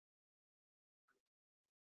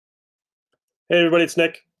Hey everybody, it's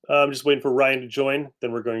Nick. I'm just waiting for Ryan to join.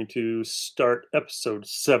 Then we're going to start episode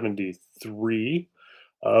 73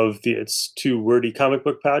 of the It's Too Wordy comic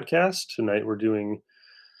book podcast. Tonight we're doing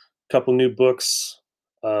a couple new books.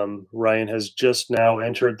 Ryan has just now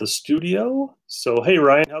entered the studio. So, hey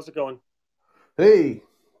Ryan, how's it going? Hey,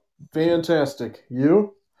 fantastic.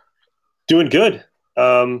 You? Doing good.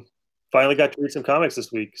 Um, Finally got to read some comics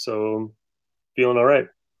this week, so I'm feeling all right.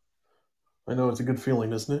 I know it's a good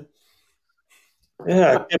feeling, isn't it?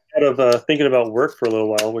 Yeah, I came out of thinking about work for a little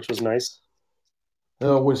while, which was nice. It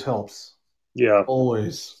always helps. Yeah.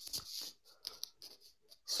 Always.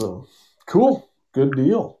 So, cool. Good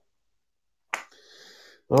deal.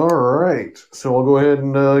 All right. So I'll go ahead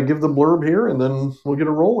and give the blurb here and then we'll get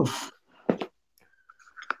it rolling. All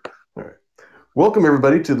right. Welcome,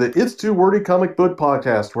 everybody, to the It's Too Wordy comic book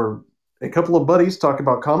podcast, where a couple of buddies talk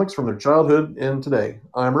about comics from their childhood and today.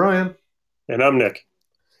 I'm Ryan. And I'm Nick.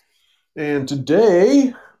 And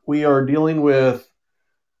today we are dealing with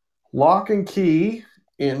Lock and Key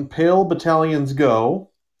in Pale Battalions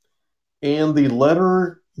Go and the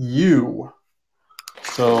letter U.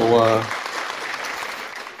 So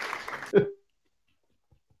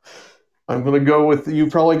I'm going to go with you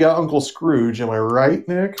probably got Uncle Scrooge. Am I right,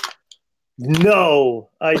 Nick? No,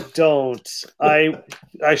 I don't.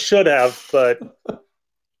 I should have, but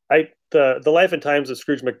the Life and Times of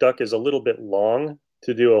Scrooge McDuck is a little bit long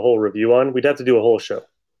to do a whole review on. We'd have to do a whole show.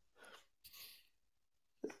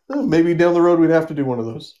 Maybe down the road we'd have to do one of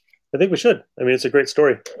those. I think we should. I mean, it's a great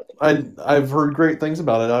story. I've heard great things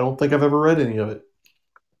about it. I don't think I've ever read any of it.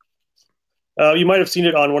 You might have seen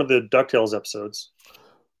it on one of the DuckTales episodes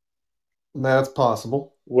That's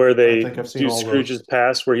possible. where I they think I've seen do all Scrooge's those.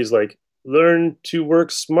 past, where he's like, "Learn to work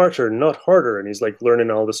smarter, not harder," and he's like learning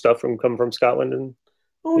all the stuff from come from Scotland, and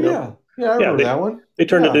Oh you know, yeah, yeah, I yeah, remember that one. they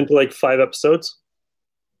turned it Yeah, into like 5 episodes.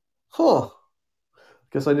 huh?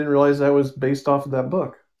 Guess I didn't realize that was based off of that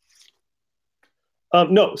book.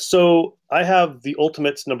 No, so I have the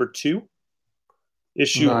Ultimates number 2,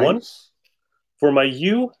 issue 1 Nice. for my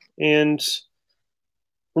U, and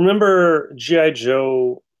remember G.I.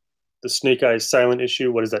 Joe, the Snake Eyes silent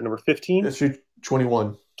issue? What is that, number 15? Issue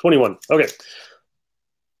 21. 21. Okay.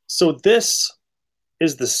 So this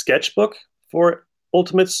is the sketchbook for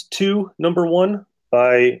Ultimates 2, number 1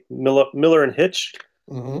 by Miller and Hitch.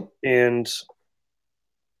 Mm-hmm. And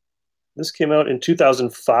this came out in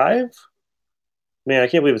 2005. Man, I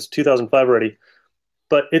can't believe it's 2005 already.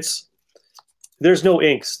 But there's no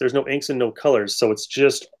inks. There's no inks and no colors. So it's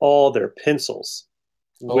just all their pencils,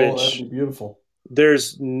 Oh, that'd which be beautiful.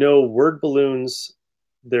 there's no word balloons.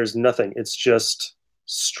 There's nothing. It's just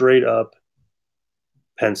straight up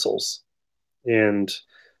pencils. And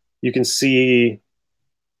you can see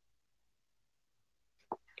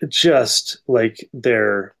just like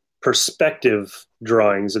their perspective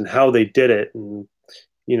drawings and how they did it. And,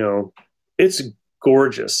 you know, it's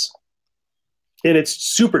gorgeous. And it's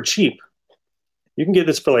super cheap. You can get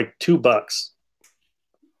this for like $2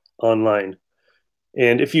 online.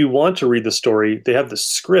 And if you want to read the story, they have the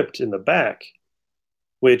script in the back,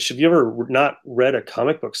 which if you ever not read a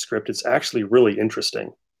comic book script, it's actually really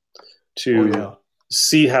interesting Oh to yeah.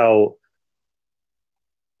 see how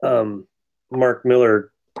Mark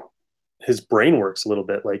Miller, his brain works a little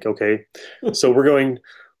bit. Like, okay, so we're going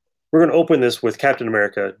to open this with Captain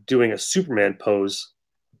America doing a Superman pose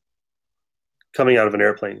coming out of an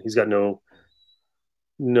airplane. He's got no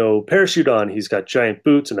parachute on. He's got giant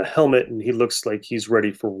boots and a helmet, and he looks like he's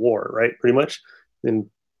ready for war, right? Pretty much. And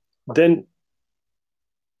then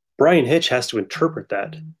Brian Hitch has to interpret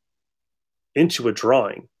that into a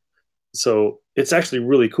drawing. So it's actually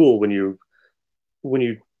really cool when you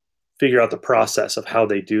figure out the process of how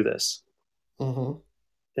they do this. Mm-hmm.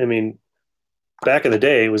 I mean, back in the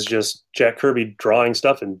day, it was just Jack Kirby drawing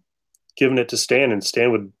stuff and giving it to Stan, and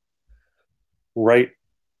Stan would write What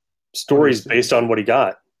he stories based sees. on what he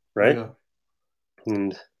got, right? Yeah.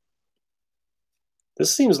 And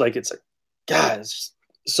this seems like it's like, God, it's just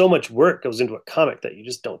so much work goes into a comic that you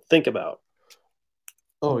just don't think about.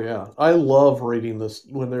 Oh yeah, I love reading this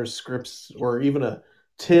when there's scripts or even a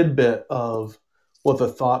tidbit of what the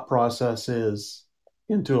thought process is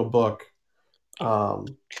into a book.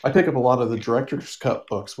 I pick up a lot of the director's cut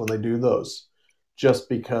books when they do those, just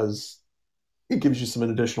because it gives you some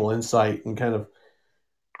additional insight and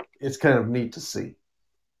it's kind of neat to see.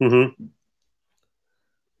 Mm-hmm.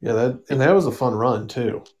 Yeah, that was a fun run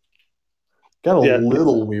too. Got a Yeah,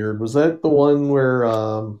 little weird. Was that the one where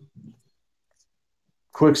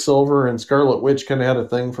Quicksilver and Scarlet Witch kind of had a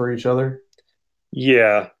thing for each other?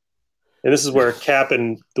 yeah. And this is where Cap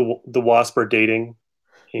and the Wasp are dating,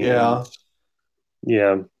 and Yeah,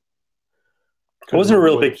 yeah, I couldn't wasn't a remember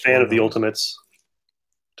real what big fan story of that the was. Ultimates,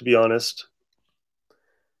 to be honest.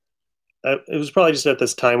 It was probably just at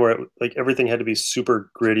this time where like everything had to be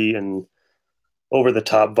super gritty and over the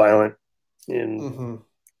top violent, and Hmm.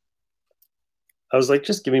 I was like,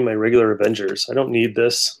 just give me my regular Avengers. I don't need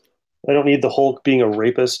this. I don't need the Hulk being a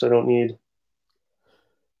rapist. I don't need,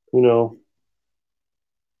 you know,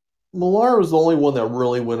 Millar was the only one that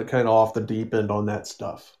really went kind of off the deep end on that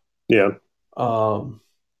stuff. yeah, Um,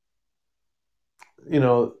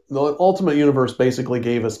 the Ultimate Universe basically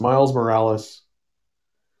gave us Miles Morales.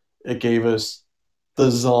 It gave us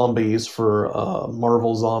the zombies for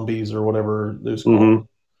Marvel Zombies or whatever it was mm-hmm.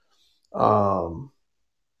 called. Um,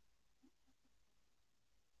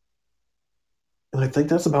 and I think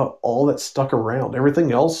that's about all that stuck around.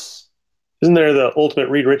 Everything else, Isn't there the Ultimate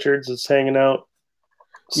Reed Richards that's hanging out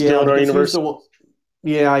still yeah, in our because he was the universe? one.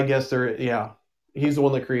 Yeah, I guess there. Yeah, he's the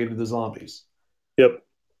one that created the zombies. Yep.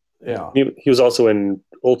 Yeah, He was also in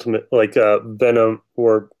Ultimate, like Venom,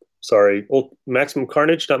 or sorry, Maximum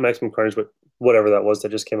Carnage, not Maximum Carnage, but whatever that was that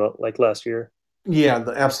just came out like last year. yeah,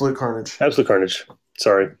 the Absolute Carnage. Absolute Carnage.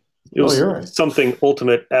 Sorry, it Oh, was you're right. something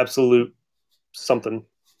Ultimate Absolute something.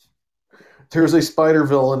 There's a spider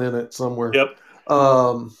villain in it somewhere. Yep.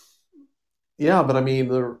 Um, yeah, but I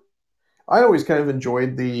mean, I always kind of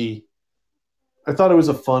enjoyed the. I thought it was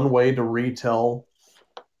a fun way to retell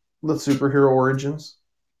the superhero origins.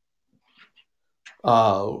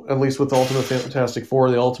 At least with Ultimate Fantastic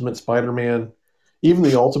Four, the Ultimate Spider-Man, even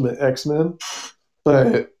the Ultimate X-Men.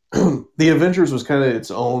 But the Avengers was kind of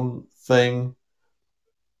its own thing.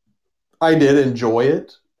 I did enjoy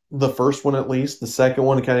it, the first one at least. The second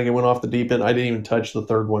one kind of went off the deep end. I didn't even touch the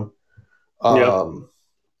third one. Yeah. Um,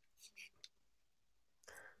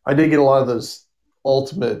 I did get a lot of those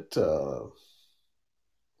Ultimate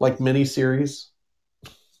like miniseries,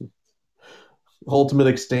 Ultimate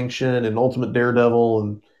Extinction and Ultimate Daredevil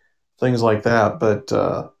and things like that. But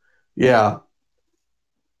yeah,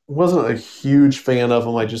 wasn't a huge fan of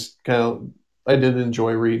them. I just kind of I did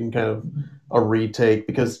enjoy reading kind of a retake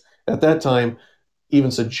because at that time,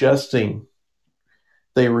 even suggesting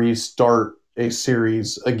they restart a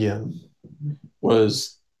series again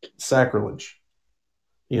was sacrilege.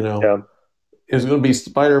 You know, Yeah. it was going to be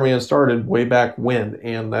Spider-Man started way back when,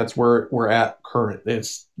 and that's where we're at current.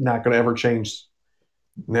 It's not going to ever change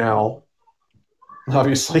now.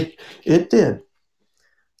 Obviously, it did.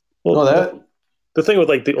 Well, Oh, that. the thing with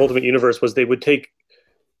like the Ultimate Universe was they would take,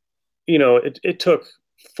 it took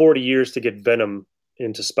 40 years to get Venom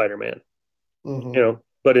into Spider-Man, Hmm.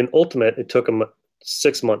 but in Ultimate, it took them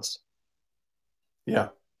 6 months. Yeah.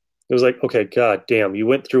 It was like, okay, god damn, you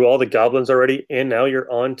went through all the goblins already, and now you're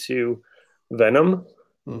on to Venom.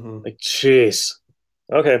 Hmm. Like, jeez.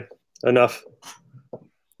 Okay, enough,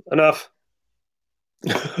 enough.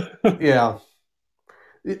 Yeah.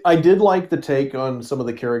 I did like the take on some of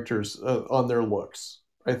the characters on their looks.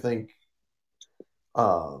 I think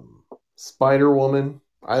Spider Woman.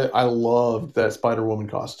 I loved that Spider Woman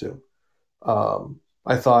costume.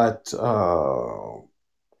 I thought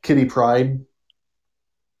Kitty Pryde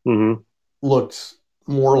hmm looked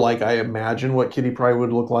more like I imagine what Kitty Pryde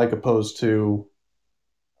would look like, opposed to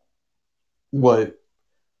what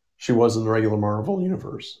she was in the regular Marvel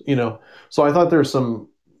universe. So I thought there's some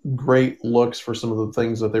great looks for some of the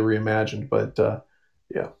things that they reimagined. But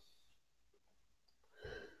yeah,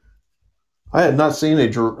 I had not seen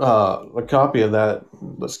a copy of that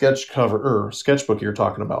the sketch cover or sketchbook you're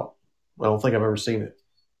talking about. I don't think I've ever seen it,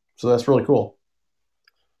 so that's really cool.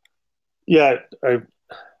 Yeah,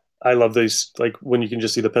 I love these like when you can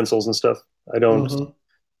just see the pencils and stuff. I don't Hmm.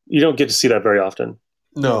 You don't get to see that very often.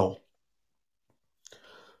 No,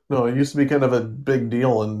 no, it used to be kind of a big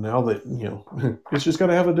deal, and now that it's just got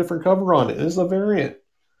to have a different cover on it. It's a variant.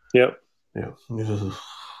 Yep. Yeah.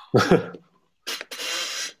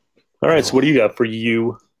 All right, so what do Oh. you got for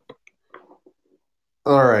you?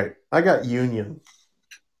 All right, I got Union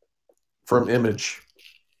from Image.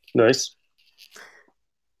 Nice.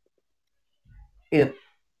 And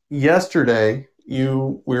yesterday, we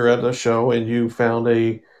were at a show and you found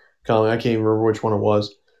a comic. I can't even remember which one it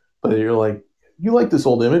was, but you're like, "You like this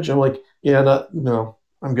old Image?" I'm like, "Yeah, not no,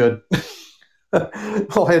 I'm good."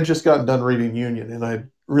 Well, I had just gotten done reading Union, and I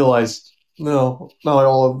realized no, not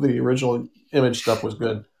all of the original Image stuff was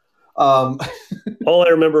good. Um, All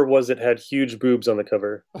I remember was it had huge boobs on the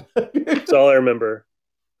cover. That's the all I remember.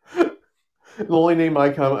 only name I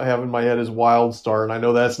have in my head is Wildstar, and I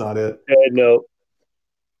know that's not it. No.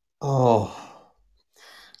 Oh,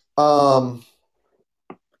 um,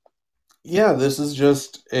 yeah, this is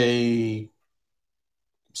just a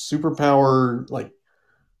superpower, like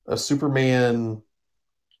a Superman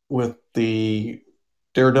with the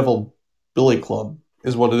Daredevil Billy Club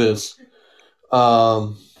is what it is.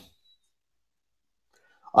 Um,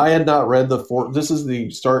 I had not read the four. This is the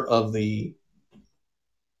start of the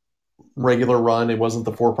regular run. It wasn't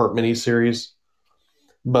the 4-part miniseries,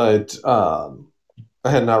 but I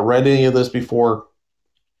had not read any of this before.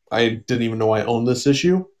 I didn't even know I owned this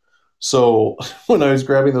issue. So when I was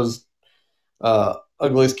grabbing those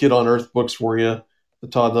Ugliest Kid on Earth books for you, the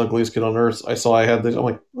Todd the Ugliest Kid on Earth, I saw I had this. I'm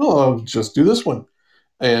like, oh, I'll just do this one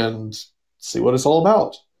and see what it's all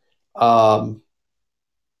about. Um,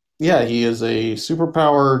 yeah, he is a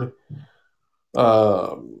superpowered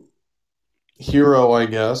uh, hero, I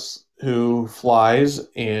guess, who flies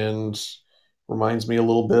and reminds me a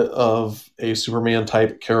little bit of a Superman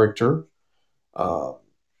type character. Uh,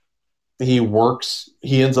 he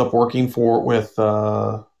ends up working for with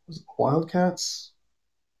Wildcats.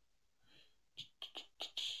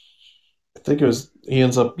 I think it was he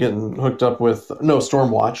ends up getting hooked up with no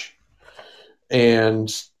Stormwatch, and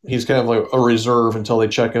he's kind of like a reserve until they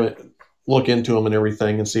check him, look into him and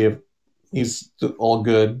everything, and see if he's all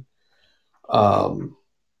good. Um,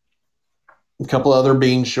 a couple other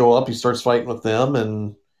beings show up. He starts fighting with them,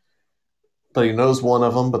 and but he knows one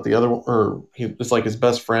of them, but the other, or it's like his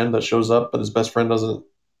best friend that shows up, but his best friend doesn't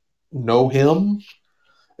know him.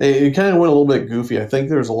 It kind of went a little bit goofy. I think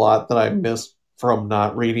there's a lot that I missed from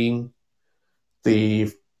not reading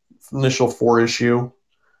the initial 4 issue.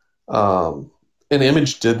 And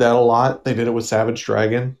Image did that a lot. They did it with Savage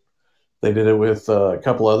Dragon. They did it with a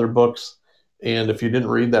couple other books. And if you didn't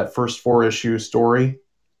read that first 4 issue story,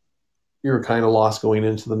 you were kind of lost going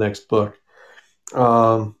into the next book.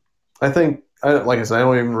 I think, like I said, I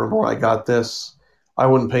don't even remember where I got this. I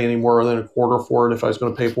wouldn't pay any more than a quarter for it if I was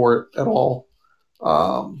going to pay for it at all.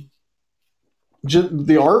 The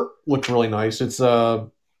art looked really nice. It's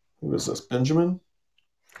who is this? Benjamin?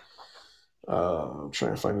 I'm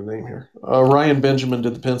trying to find the name here. Ryan Benjamin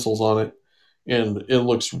did the pencils on it, and it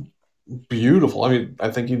looks beautiful. I mean, I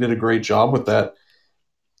think he did a great job with that.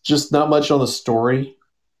 Just not much on the story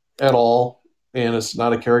at all, and it's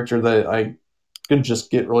not a character that I could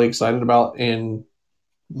just get really excited about and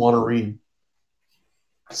want to read.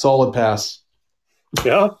 Solid pass.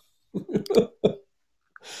 Yeah.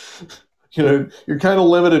 You know, you're kind of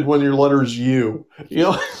limited when your letter's U. You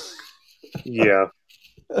know. Yeah.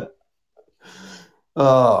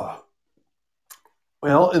 Well,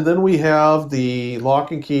 and then we have the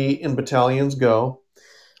Lock and Key and Battalions Go.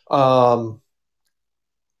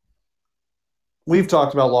 We've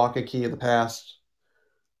talked about Lock and Key in the past.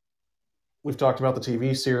 We've talked about the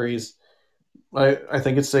TV series. I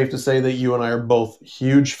think it's safe to say that you and I are both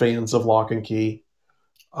huge fans of Lock and Key.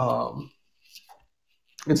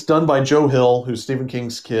 It's done by Joe Hill, who's Stephen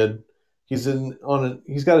King's kid. He's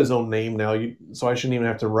got his own name now, so I shouldn't even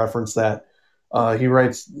have to reference that. He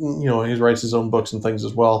writes his own books and things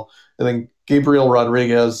as well. And then Gabriel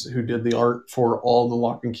Rodriguez, who did the art for all the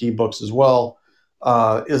Lock and Key books as well,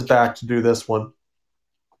 is back to do this one.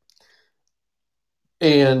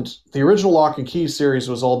 And the original Lock and Key series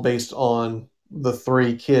was all based on the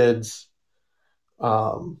 3 kids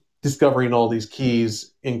discovering all these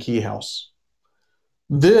keys in Key House.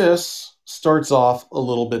 This starts off a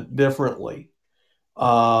little bit differently.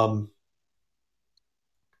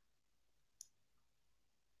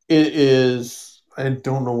 It is, I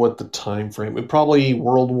don't know what the time frame. It probably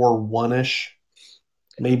World War One-ish,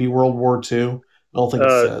 maybe World War Two. I don't think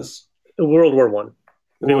it says. World War One.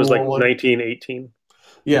 I think it was like War I. 1918.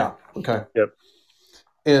 Yeah. Okay. Yep.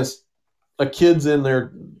 And it's a kid's in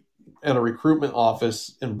there at a recruitment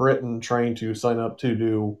office in Britain trying to sign up to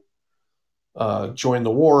do join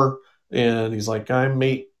the war, and he's like, I'm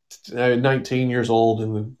 19 years old,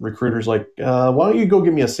 and the recruiter's like, why don't you go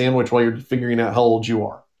get me a sandwich while you're figuring out how old you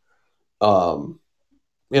are?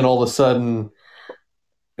 And all of a sudden,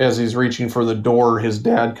 as he's reaching for the door, his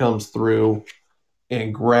dad comes through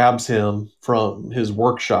and grabs him from his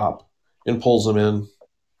workshop and pulls him in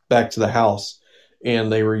back to the house.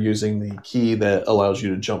 And they were using the key that allows you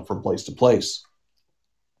to jump from place to place.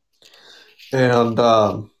 And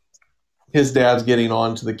his dad's getting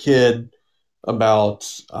on to the kid about,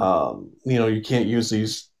 you can't use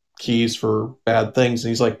these keys for bad things. And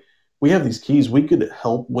he's like, we have these keys. We could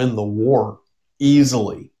help win the war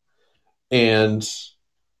easily. And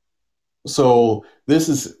so this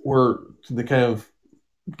is where the kind of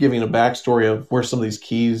giving a backstory of where some of these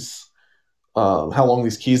keys, how long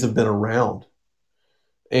these keys have been around.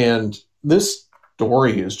 And this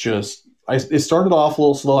story is just, it started off a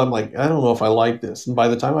little slow. I'm like, I don't know if I like this. And by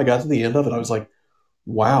the time I got to the end of it, I was like,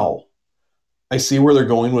 wow, I see where they're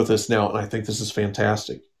going with this now. And I think this is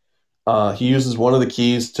fantastic. He uses one of the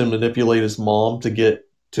keys to manipulate his mom to get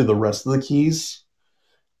to the rest of the keys.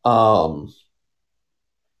 Um,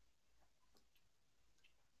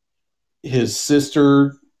 his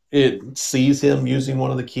sister it sees him using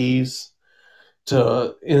one of the keys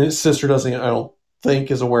and his sister doesn't, I don't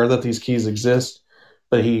think, is aware that these keys exist,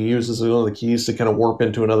 but he uses one of the keys to kind of warp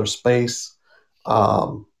into another space.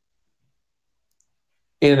 Um,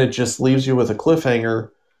 and it just leaves you with a cliffhanger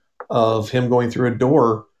of him going through a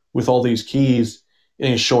door with all these keys and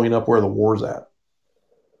he's showing up where the war's at.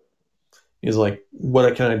 He's like,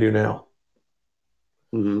 what can I do now?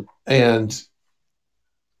 Mm-hmm. And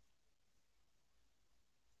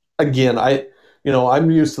again,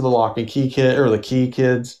 I'm used to the lock and key kid or the key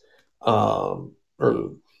kids, or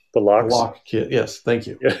The the locks. lock kid. Yes, thank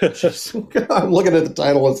you. Yeah. I'm looking at the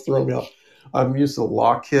title; it's throwing me off. I'm used to the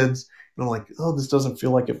lock kids, and I'm like, oh, this doesn't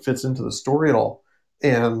feel like it fits into the story at all.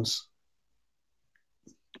 And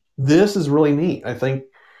this is really neat. I think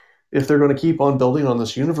if they're going to keep on building on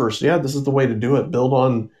this universe, yeah, this is the way to do it. Build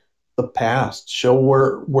on the past, show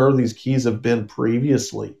where these keys have been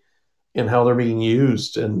previously, and how they're being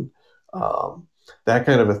used, and that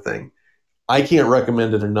kind of a thing. I can't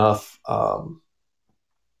recommend it enough.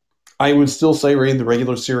 I would still say read the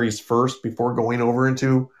regular series first before going over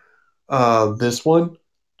into this one,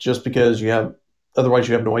 just because otherwise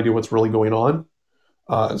you have no idea what's really going on.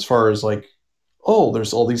 As far as like, oh,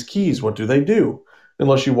 there's all these keys. What do they do?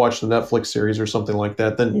 Unless you watch the Netflix series or something like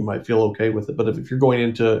that, then you might feel okay with it. But if you're going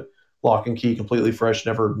into Lock and Key completely fresh,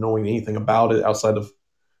 never knowing anything about it outside of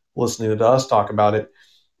listening to us talk about it,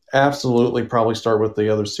 absolutely probably start with the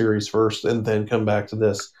other series first and then come back to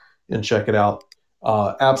this and check it out.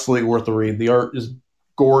 Absolutely worth the read. The art is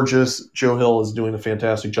gorgeous. Joe Hill is doing a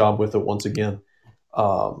fantastic job with it once again.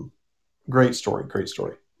 Um, great story. Great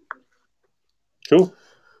story. Cool.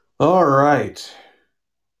 All right.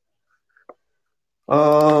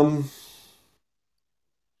 Well,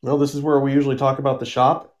 this is where we usually talk about the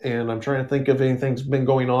shop, and I'm trying to think if anything's been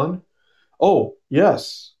going on. Oh,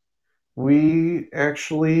 yes. We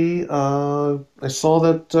actually, I saw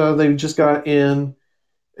that they just got in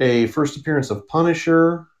a first appearance of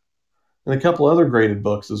Punisher and a couple other graded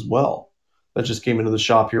books as well that just came into the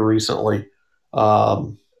shop here recently.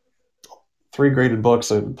 Um, three graded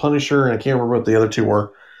books, a Punisher, and I can't remember what the other two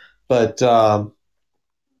were, but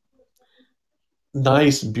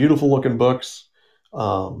nice, beautiful looking books.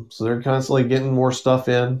 So they're constantly getting more stuff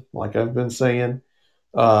in, like I've been saying.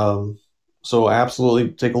 Um, so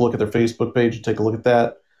absolutely take a look at their Facebook page and take a look at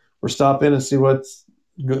that, or stop in and see what's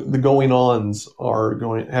the going ons are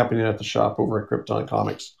going happening at the shop over at Krypton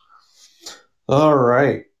Comics. All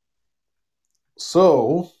right.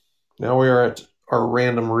 So now we are at our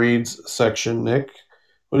random reads section. Nick,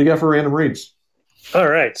 what do you got for random reads? All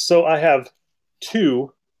right. So I have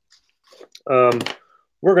two.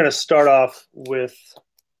 We're going to start off with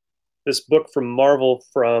this book from Marvel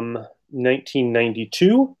from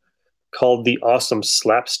 1992 called The Awesome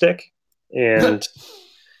Slapstick. And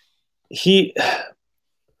he's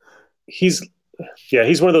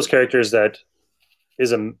one of those characters that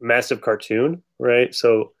is a massive cartoon, right?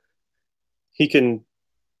 So he can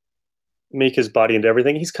make his body into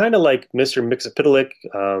everything. He's kind of like Mr. Mixapitalik,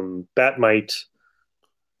 Batmite.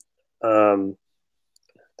 Um,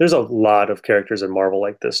 there's a lot of characters in Marvel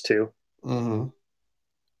like this too.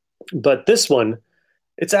 Mm-hmm. But this one,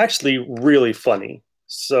 it's actually really funny.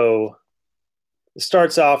 So it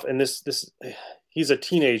starts off, and this he's a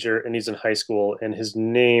teenager and he's in high school, and his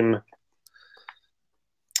name.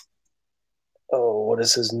 Oh, what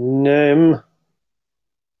is his name?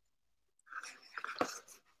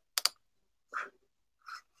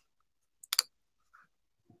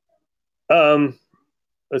 Um,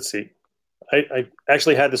 let's see. I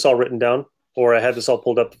actually had this all written down, or I had this all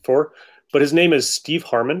pulled up before, but his name is Steve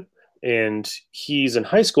Harmon, and he's in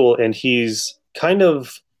high school, and he's kind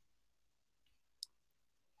of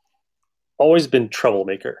always been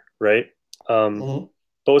troublemaker, right? Mm-hmm.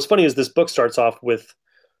 But what's funny is this book starts off with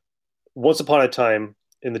once upon a time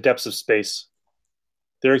in the depths of space,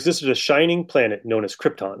 there existed a shining planet known as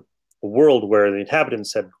Krypton, a world where the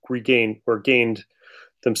inhabitants had gained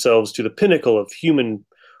themselves to the pinnacle of human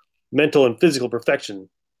mental and physical perfection.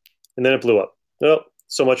 And then it blew up. Well,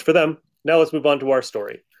 so much for them. Now let's move on to our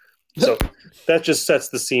story. So that just sets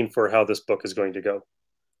the scene for how this book is going to go.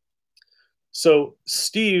 So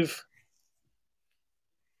Steve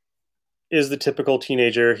is the typical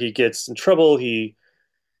teenager. He gets in trouble. He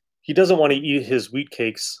doesn't want to eat his wheat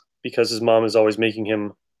cakes because his mom is always making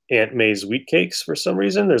him Aunt May's wheat cakes for some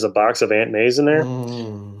reason. There's a box of Aunt May's in there.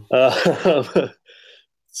 Mm.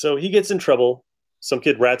 So he gets in trouble. Some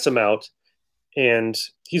kid rats him out, and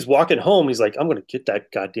he's walking home. He's like, I'm going to get that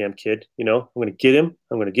goddamn kid. I'm going to get him.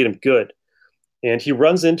 I'm going to get him good. And he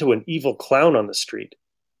runs into an evil clown on the street,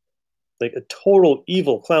 like a total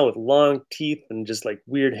evil clown with long teeth and just like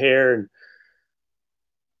weird hair. And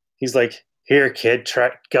he's like, "Here, kid,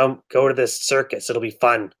 try go to this circus. It'll be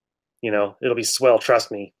fun. It'll be swell.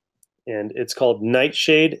 Trust me." And it's called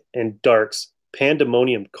Nightshade and Dark's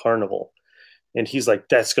Pandemonium Carnival. And he's like,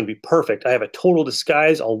 "That's going to be perfect. I have a total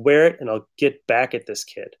disguise. I'll wear it and I'll get back at this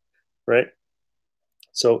kid." Right?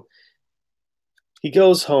 So he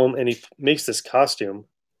goes home and he makes this costume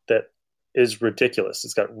that is ridiculous.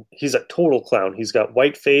 He's a total clown. He's got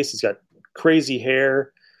white face, he's got crazy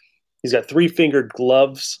hair, he's got three-fingered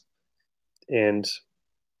gloves, and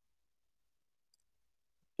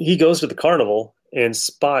he goes to the carnival and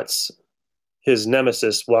spots his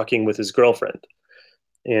nemesis walking with his girlfriend.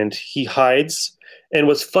 And he hides. And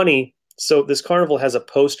what's funny, so this carnival has a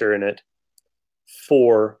poster in it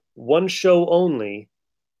for one show only,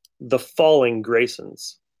 The Falling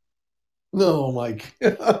Graysons. Oh my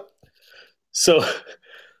God. So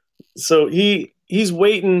so he's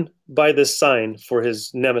waiting by this sign for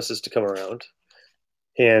his nemesis to come around.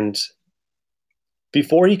 And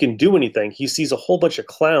before he can do anything, he sees a whole bunch of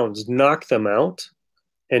clowns knock them out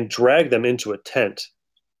and drag them into a tent.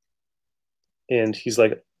 And he's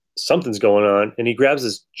like, something's going on. And he grabs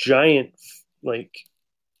this giant, like,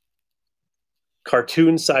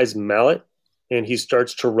 cartoon sized mallet and he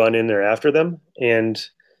starts to run in there after them. And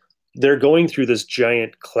they're going through this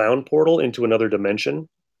giant clown portal into another dimension.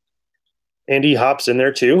 And he hops in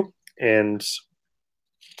there too. And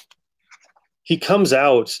he comes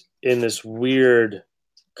out in this weird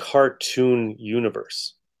cartoon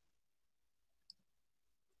universe.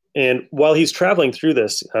 And while he's traveling through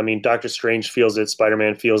this, I mean, Doctor Strange feels it,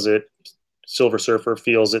 Spider-Man feels it, Silver Surfer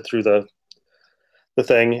feels it through the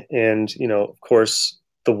thing, and of course,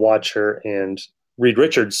 the Watcher and Reed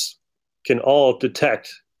Richards can all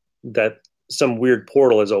detect that some weird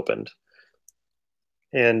portal has opened.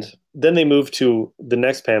 And then they move to the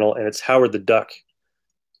next panel, and it's Howard the Duck,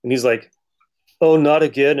 and he's like, "Oh, not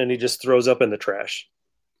again!" And he just throws up in the trash.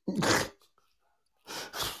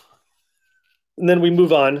 And then we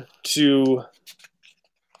move on to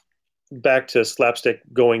back to Slapstick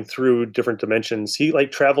going through different dimensions. He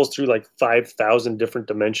like travels through like 5,000 different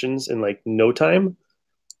dimensions in like no time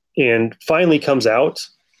and finally comes out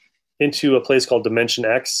into a place called Dimension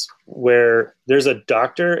X where there's a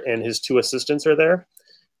doctor and his two assistants are there.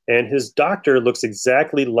 And his doctor looks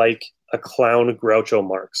exactly like a clown Groucho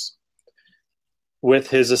Marx with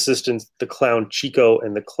his assistants, the clown Chico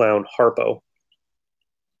and the clown Harpo.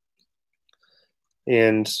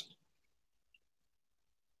 And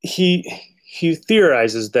he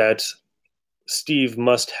theorizes that Steve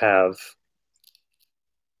must have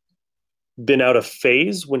been out of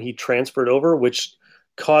phase when he transferred over, which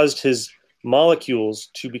caused his molecules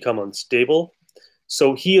to become unstable.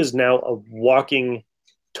 So he is now a walking,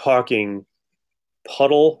 talking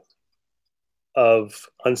puddle of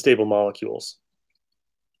unstable molecules.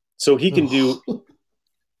 So he can do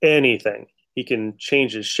anything. He can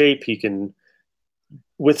change his shape. He can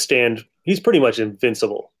withstand. He's pretty much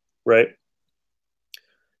invincible, right?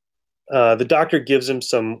 The doctor gives him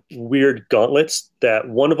some weird gauntlets that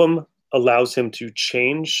one of them allows him to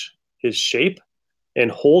change his shape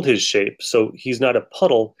and hold his shape. So he's not a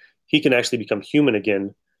puddle. He can actually become human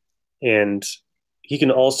again. And he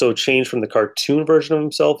can also change from the cartoon version of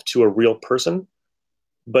himself to a real person.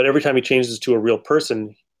 But every time he changes to a real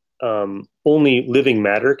person, only living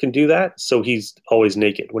matter can do that. So he's always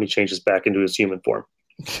naked when he changes back into his human form.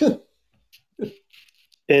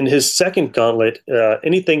 In his second gauntlet,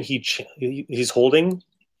 anything he's holding,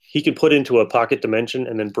 he can put into a pocket dimension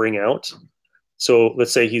and then bring out. So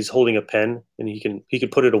let's say he's holding a pen and he can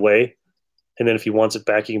put it away, and then if he wants it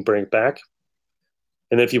back, he can bring it back.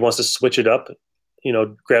 And then if he wants to switch it up,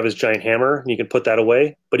 grab his giant hammer and he can put that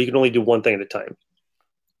away, but he can only do one thing at a time,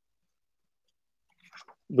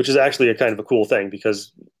 which is actually a kind of a cool thing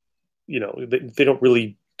because they don't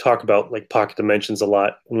really talk about like pocket dimensions a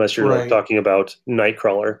lot unless you're like talking about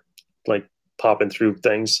Nightcrawler, like popping through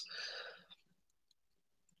things.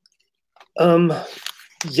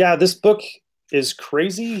 Yeah, this book is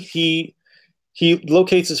crazy. He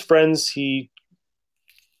locates his friends. He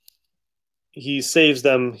saves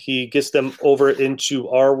them. He gets them over into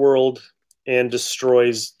our world and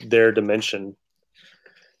destroys their dimension.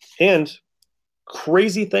 And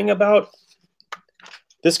crazy thing about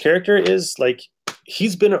this character is like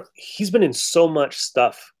he's been in so much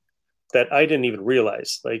stuff that I didn't even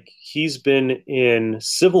realize. Like he's been in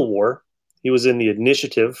Civil War. He was in the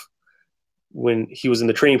Initiative when he was in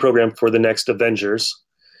the training program for the next Avengers.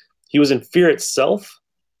 He was in Fear Itself,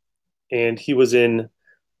 and he was in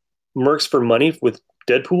Mercs for Money with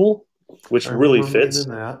Deadpool, I which really remember him being in fits.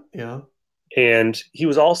 that. Yeah. And he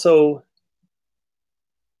was also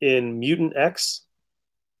in Mutant X,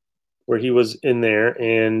 where he was in there,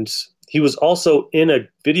 and he was also in a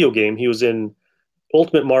video game. He was in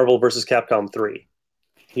Ultimate Marvel versus Capcom 3.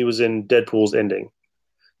 He was in Deadpool's ending.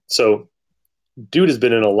 So, dude has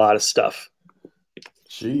been in a lot of stuff.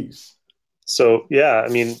 Jeez. So, yeah, I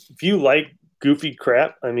mean, if you like goofy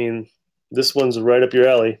crap, I mean, this one's right up your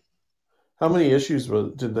alley. How many issues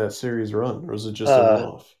did that series run, or was it just a Uh,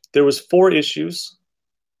 one-off? there was 4 issues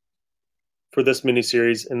for this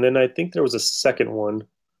miniseries, and then I think there was a second one,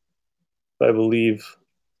 I believe.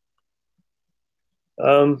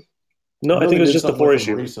 Um, no, I I know think they it was did just the something four with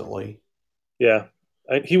him issue. recently. Yeah,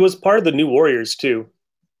 he was part of the New Warriors too.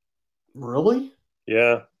 Really?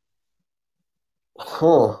 Yeah,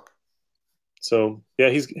 Huh. so yeah,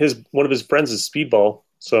 he's his one of his friends is Speedball,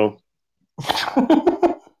 so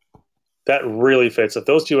that really fits. If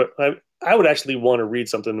those two, I would actually want to read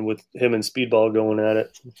something with him and Speedball going at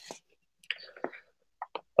it.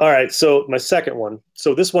 All right, so my second one.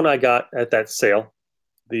 So this one I got at that sale,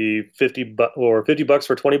 the 50 bucks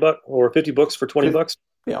for 20 bucks or 50 books for 20 Fif- bucks,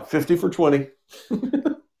 yeah, 50 for 20.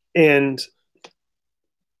 and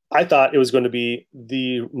I thought it was going to be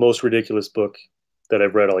the most ridiculous book that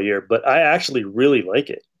I've read all year, but I actually really like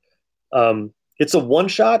it. It's a one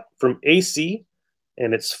shot from AC,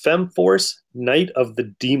 and it's Femforce Night of the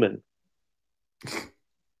Demon.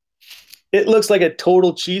 It looks like a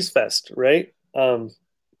total cheese fest, right?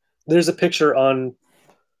 There's a picture on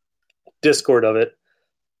Discord of it.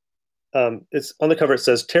 It's on the cover. It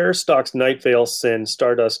says Terror stalks Night Vale, Sin,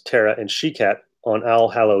 Stardust, Terra, and She-Cat on All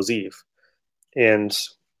Hallows Eve, and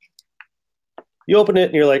you open it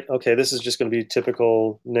and you're like, okay, this is just going to be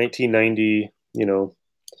typical 1990,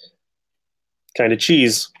 kind of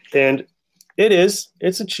cheese, and it is.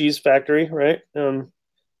 It's a cheese factory, right?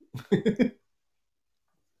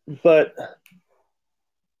 But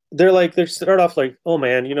they start off like, oh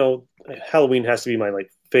man, Halloween has to be my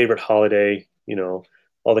like favorite holiday.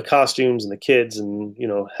 All the costumes and the kids and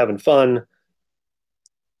having fun.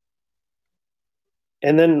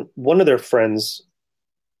 And then one of their friends,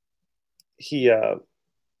 he uh,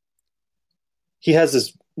 he has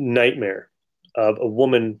this nightmare of a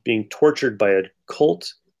woman being tortured by a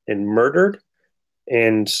cult and murdered,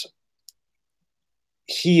 and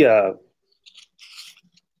he uh,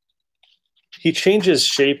 he changes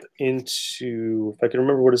shape into, if I can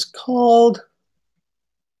remember what it's called,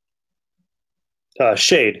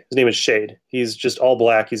 Shade. His name is Shade. He's just all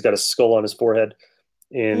black. He's got a skull on his forehead,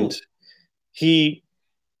 and Hmm. he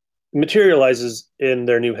materializes in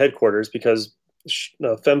their new headquarters because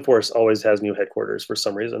Femforce always has new headquarters for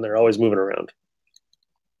some reason. They're always moving around,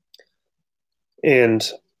 and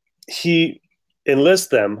he enlists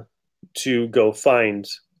them to go find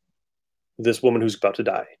this woman who's about to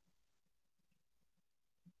die.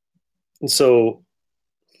 And so,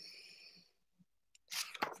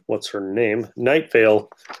 what's her name? Night Vale.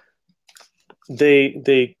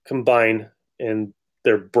 They combine in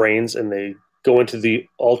their brains and they go into the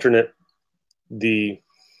alternate the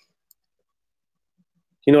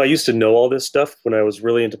I used to know all this stuff when I was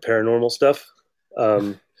really into paranormal stuff.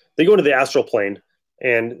 They go into the astral plane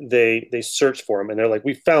and they search for him and they're like,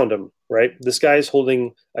 we found him, right? This guy's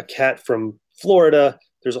holding a cat from Florida.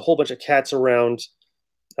 There's a whole bunch of cats around.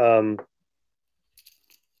 Um,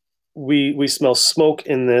 we smell smoke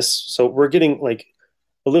in this, so we're getting like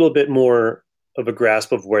a little bit more of a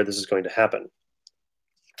grasp of where this is going to happen.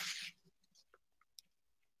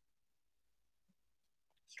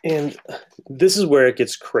 And this is where it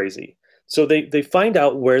gets crazy. So they find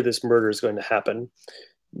out where this murder is going to happen.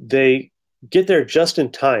 They get there just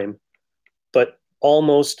in time, but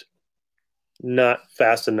almost not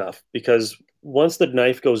fast enough because once the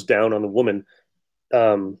knife goes down on the woman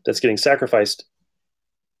that's getting sacrificed,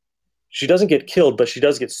 she doesn't get killed, but she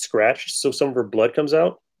does get scratched. So some of her blood comes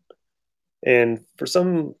out. And for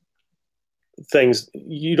some things,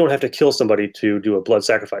 you don't have to kill somebody to do a blood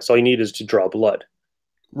sacrifice. All you need is to draw blood.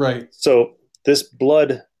 Right. So this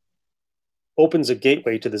blood opens a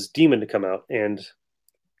gateway to this demon to come out, and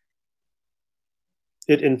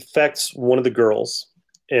it infects one of the girls,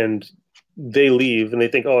 and they leave and they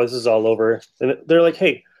think, oh, this is all over. And they're like,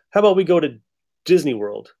 hey, how about we go to Disney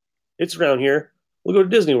World? It's around here. We'll go to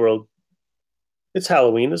Disney World. It's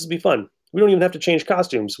Halloween. This will be fun. We don't even have to change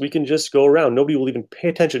costumes. We can just go around. Nobody will even pay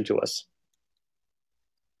attention to us.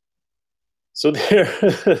 So they're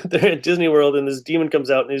they're at Disney World, and this demon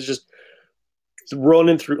comes out and is just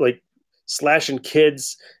running through like slashing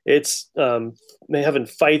kids. It's they having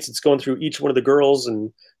fights. It's going through each one of the girls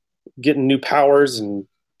and getting new powers, and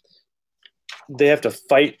they have to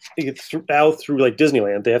fight out through like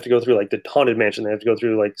Disneyland. They have to go through like the Haunted Mansion. They have to go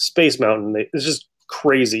through like Space Mountain. It's just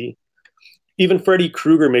crazy. Even Freddy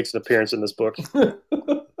Krueger makes an appearance in this book,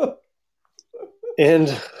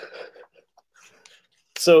 and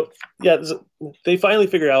so yeah, they finally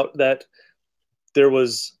figure out that there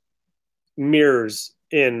was mirrors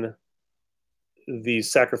in the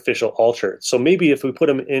sacrificial altar. So maybe if we put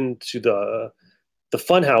them into the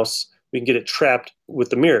fun house, we can get it trapped with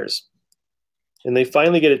the mirrors. And they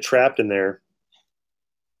finally get it trapped in there.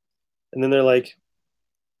 And then they're like,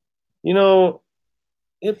 you know,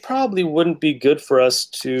 it probably wouldn't be good for us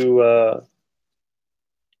to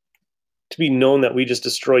be known that we just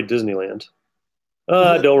destroyed Disneyland.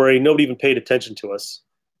 Don't worry, nobody even paid attention to us.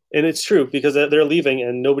 And it's true because they're leaving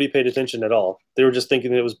and nobody paid attention at all. They were just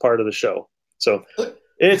thinking it was part of the show. So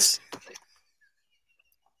it's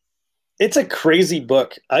a crazy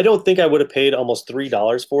book. I don't think I would have paid almost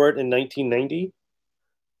 $3 for it in 1990,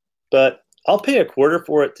 but I'll pay a quarter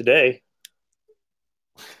for it today.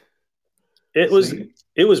 It was See?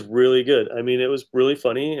 it was really good. I mean, it was really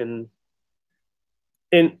funny and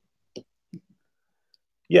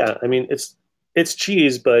yeah, I mean it's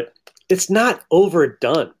cheese, but it's not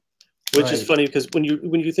overdone, which is Right. funny because when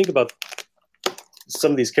you think about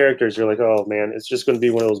some of these characters, you're like, oh man, it's just going to be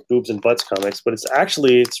one of those boobs and butts comics, but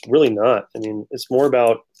it's really not. I mean, it's more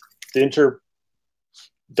about the inter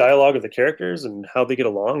dialogue of the characters and how they get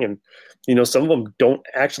along, and some of them don't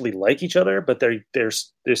actually like each other, but they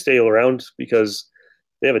stay around because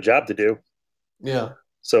they have a job to do. Yeah.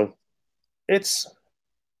 So it's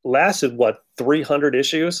lasted what 300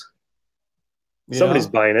 issues. Somebody's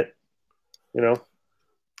Yeah. buying it, you know.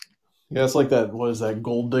 Yeah, it's like that, what is that,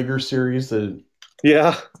 Gold Digger series that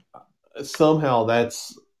Yeah, somehow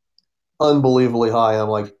that's unbelievably high. I'm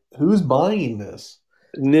like, who's buying this?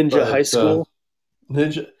 Ninja High But School.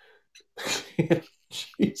 Ninja,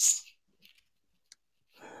 jeez,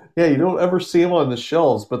 yeah, you don't ever see them on the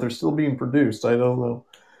shelves, but they're still being produced. I don't know.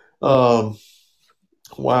 Um,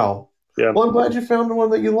 wow. Yeah. Well, I'm glad you found the one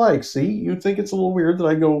that you like. See, you'd think it's a little weird that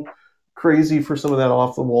I go crazy for some of that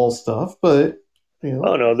off the wall stuff, but you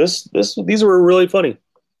Oh know, no, these were really funny.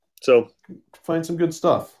 So find some good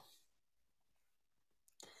stuff.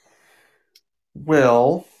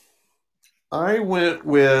 Well, I went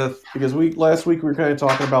with, because we last week we were kind of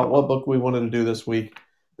talking about what book we wanted to do this week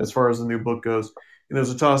as far as the new book goes. And it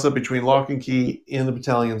was a toss up between Lock and Key and the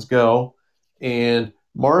Battalions Go and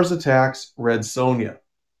Mars Attacks Red Sonja.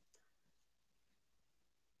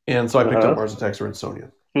 And so I picked up uh-huh. Mars Attacks Red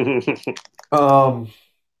Sonja. Um,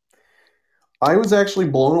 I was actually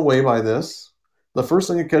blown away by this. The first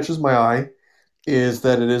thing that catches my eye is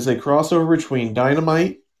that it is a crossover between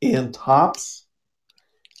Dynamite and Tops.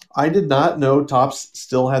 I did not know Tops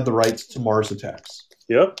still had the rights to Mars Attacks,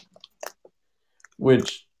 Yep.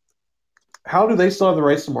 which, how do they still have the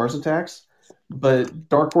rights to Mars Attacks, but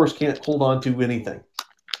Dark Horse can't hold on to anything?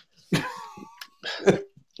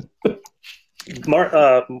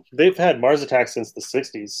 They've had Mars Attacks since the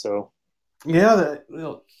 '60s, so Yeah,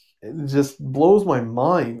 it just blows my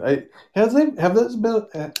mind. Have this been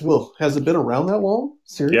well, has it been around that long? yeah.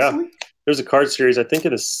 Seriously? There's a card series, I think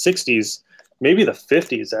in the '60s, maybe the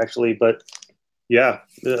 '50s actually, but yeah,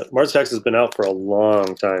 the Mars Attacks has been out for a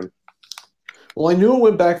long time. Well, I knew it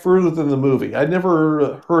went back further than the movie. I'd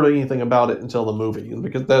never heard anything about it until the movie, and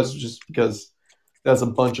because that's just because that's a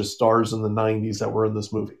bunch of stars in the '90s that were in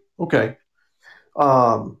this movie. Okay.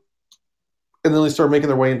 Um, and then they start making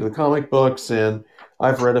their way into the comic books, and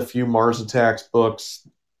I've read a few Mars Attacks books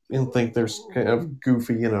and think they're kind of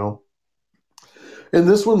goofy, you know. And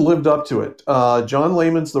this one lived up to it. John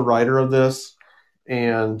Layman's the writer of this,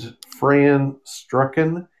 and Fran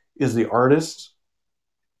Strucken is the artist.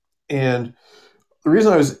 And the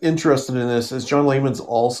reason I was interested in this is John Layman's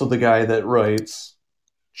also the guy that writes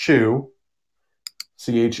Chew,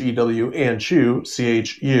 Chew, and Chew,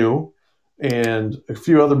 Chu, and a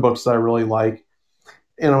few other books that I really like.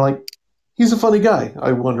 And I'm like, he's a funny guy.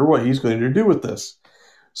 I wonder what he's going to do with this.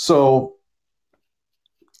 So,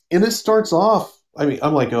 and it starts off, I mean,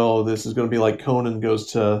 I'm like, oh, this is going to be like Conan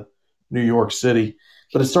goes to New York City.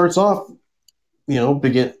 But it starts off,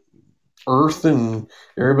 begin Earth, and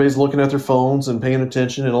everybody's looking at their phones and paying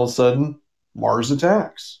attention, and all of a sudden, Mars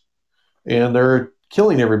attacks. And they're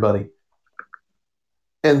killing everybody.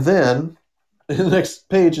 And then, in the next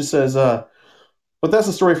page, it says, but that's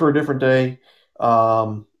a story for a different day.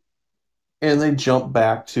 Um, and they jump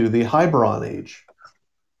back to the Hybron age,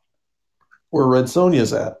 where Red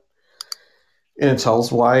Sonja's at. And it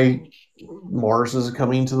tells why Mars is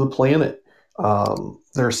coming to the planet.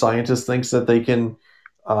 Their scientist thinks that they can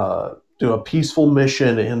do a peaceful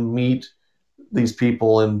mission and meet these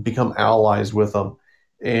people and become allies with them.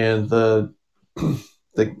 And the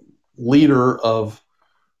leader of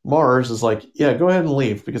Mars is like, yeah, go ahead and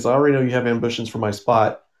leave because I already know you have ambitions for my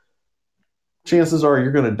spot. Chances are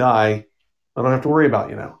you're going to die. I don't have to worry about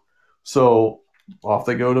you now. So off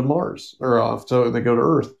they go to Mars, or they go to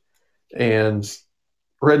Earth. And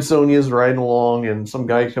Red Sonja's riding along, and some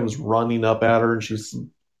guy comes running up at her, and she's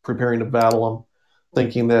preparing to battle him,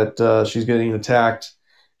 thinking that she's getting attacked.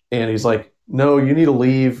 And he's like, "No, you need to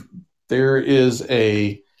leave. There is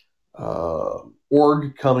a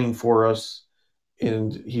org coming for us,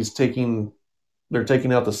 and they're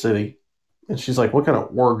taking out the city." And she's like, "What kind of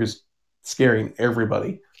org is scaring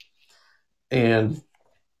everybody?" And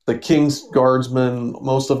the king's guardsmen,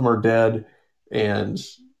 most of them are dead, and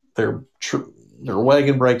their their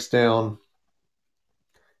wagon breaks down,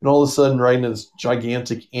 and all of a sudden, riding this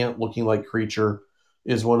gigantic ant-looking like creature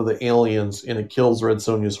is one of the aliens, and it kills Red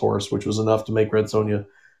Sonja's horse, which was enough to make Red Sonja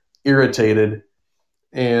irritated,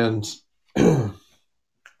 and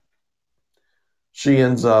she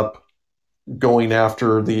ends up going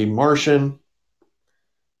after the Martian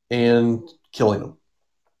and killing him.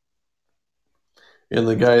 And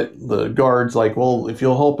the guard's like, well, if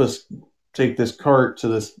you'll help us take this cart to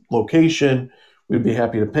this location, we'd be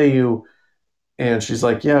happy to pay you. And she's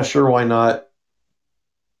like, yeah, sure, why not?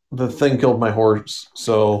 The thing killed my horse,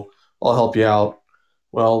 so I'll help you out.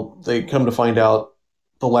 Well, they come to find out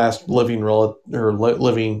the last living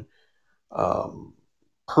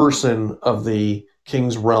person of the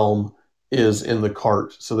king's realm is in the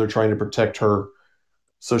cart, so they're trying to protect her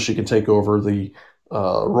so she can take over the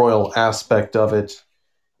royal aspect of it.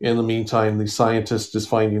 In the meantime, the scientist is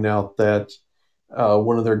finding out that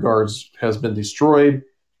one of their guards has been destroyed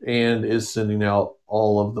and is sending out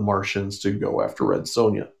all of the Martians to go after Red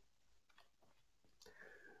Sonja.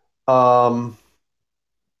 I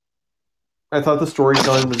thought the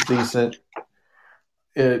storytelling was decent.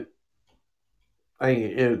 It's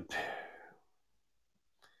a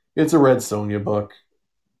Red Sonja book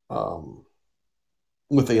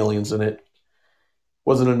with aliens in it.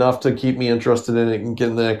 Was it enough to keep me interested in it and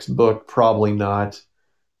get the next book? Probably not.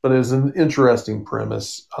 But it was an interesting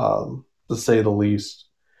premise, to say the least.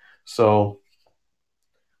 So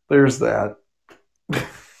there's that.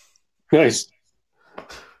 Nice.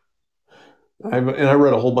 I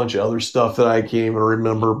read a whole bunch of other stuff that I can't even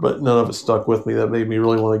remember, but none of it stuck with me that made me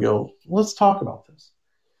really want to go, let's talk about this.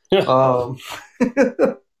 All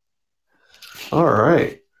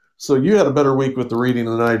right. So you had a better week with the reading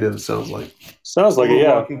than I did, it sounds like. Sounds like it,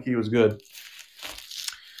 yeah. Lock and Key was good.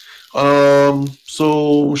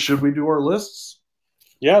 So should we do our lists?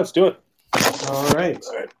 Yeah, let's do it. All right.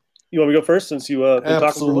 You want me to go first since you been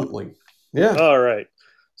Absolutely. talking? Yeah. All right.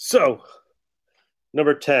 So,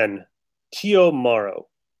 number 10, Tio Maro.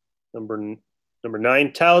 Number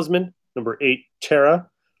 9, Talisman. Number 8, Terra.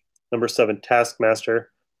 Number 7,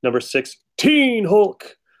 Taskmaster. Number 6, Teen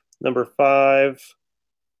Hulk. Number 5,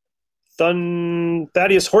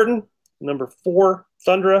 Thaddeus Horton. Number 4,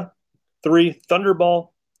 Thundra. 3,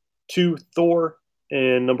 Thunderball. 2, Thor.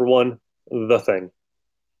 And number 1, The Thing.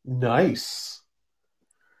 Nice.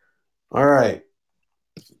 All right.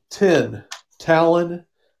 10, Talon.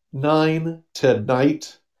 9, Ted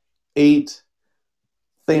Knight. 8,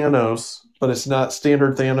 Thanos, but it's not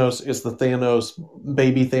standard Thanos. It's the Thanos,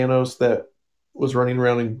 baby Thanos that was running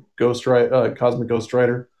around in Cosmic Ghost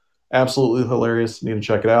Rider. Absolutely hilarious. Need to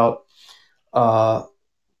check it out.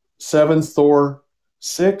 7, Thor.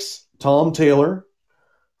 6, Tom Taylor.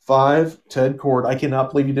 5, Ted Kord. I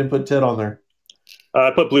cannot believe you didn't put Ted on there.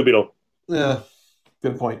 I put Blue Beetle. Yeah,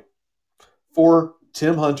 good point. 4,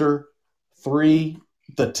 Tim Hunter. 3,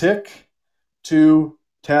 The Tick. 2,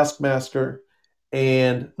 Taskmaster.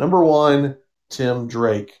 And number 1, Tim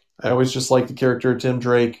Drake. I always just liked the character of Tim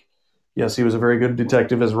Drake. Yes, he was a very good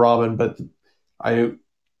detective as Robin, but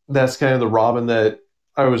that's kind of the Robin that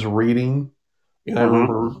I was reading. And I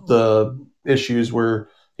remember the issues where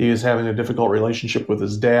he was having a difficult relationship with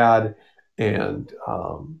his dad, and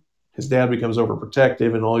his dad becomes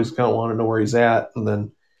overprotective and always kind of want to know where he's at, and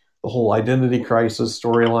then the whole identity crisis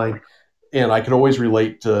storyline. And I could always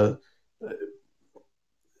relate to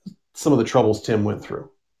some of the troubles Tim went through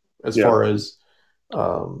as far as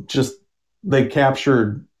just they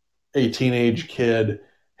captured a teenage kid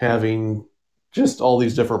having just all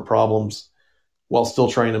these different problems while still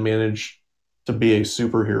trying to manage to be a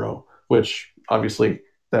superhero, which obviously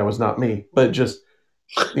that was not me, but just,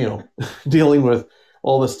 dealing with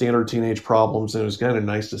all the standard teenage problems. And it was kind of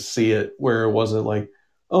nice to see it where it wasn't like,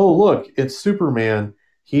 oh, look, it's Superman.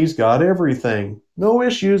 He's got everything. No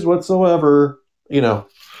issues whatsoever. You know,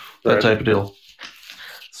 that Right. type of deal.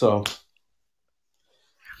 So,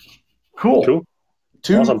 cool. Cool.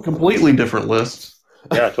 Two Awesome. completely different lists.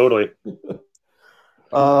 Yeah, totally.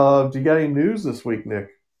 Do you got any news this week, Nick?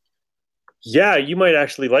 Yeah, you might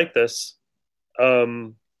actually like this.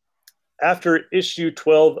 Um, After issue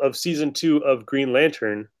 12 of season 2 of Green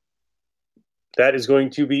Lantern, that is going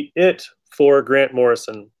to be it for Grant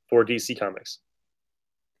Morrison for DC Comics.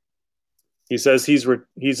 He says he's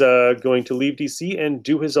going to leave DC and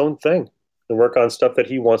do his own thing and work on stuff that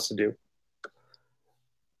he wants to do.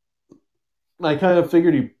 I kind of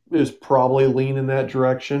figured he is probably lean in that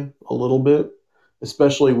direction a little bit,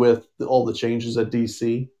 especially with all the changes at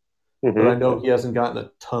DC. But I Mm-hmm. know he hasn't gotten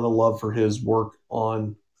a ton of love for his work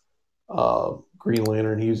on Green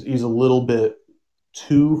Lantern. He's a little bit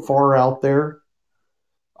too far out there.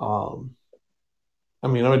 Um, I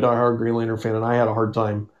mean, I'm a diehard Green Lantern fan, and I had a hard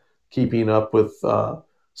time keeping up with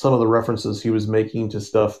some of the references he was making to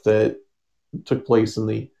stuff that took place in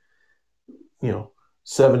the you know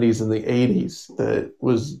 70s and the 80s that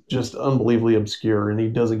was just unbelievably obscure, and he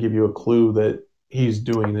doesn't give you a clue that he's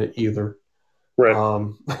doing it either. Right.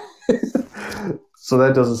 Um, so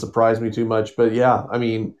that doesn't surprise me too much. But yeah, I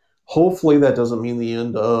mean, hopefully that doesn't mean the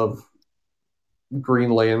end of Green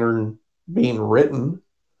Lantern being written.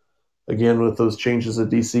 Again, with those changes at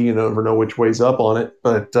DC, you never know which way's up on it.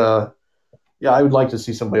 But yeah, I would like to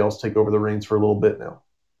see somebody else take over the reins for a little bit now.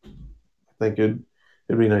 I think it'd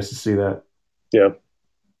be nice to see that. Yeah.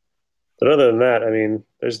 But other than that, I mean,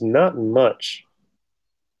 there's not much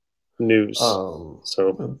news Um,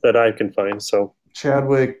 so that I can find. So,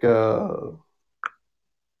 Chadwick,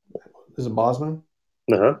 is it Bosman?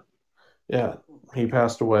 uh-huh. Yeah, he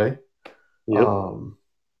passed away. Yep. Um,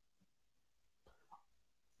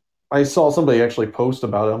 I saw somebody actually post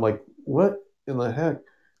about it. I'm like, what in the heck? And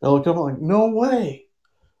I looked up, I'm like, no way.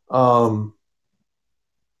 Um,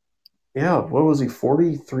 yeah, what was he,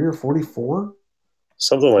 43 or 44?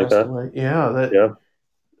 Something like Passed that. away. Yeah, Yeah.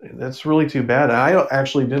 that's really too bad. I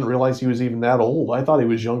actually didn't realize he was even that old. I thought he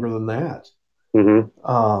was younger than that. Mm-hmm.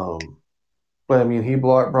 Um, but I mean, he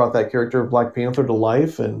brought that character of Black Panther to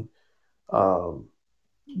life, and um,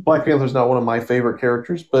 Black Panther's not one of my favorite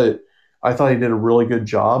characters, but I thought he did a really good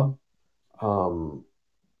job. Um,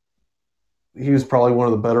 he was probably one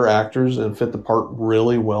of the better actors and fit the part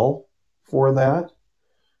really well for that.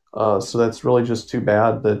 So that's really just too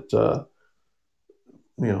bad that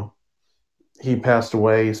you know he passed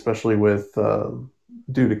away, especially with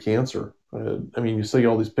due to cancer. I mean, you see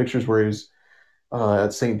all these pictures where he's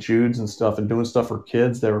at St. Jude's and stuff and doing stuff for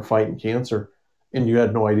kids that were fighting cancer, and you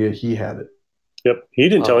had no idea he had it. Yep. He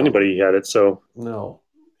didn't tell Um, anybody he had it. So, no,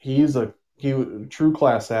 he's a he true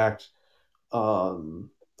class act. Um,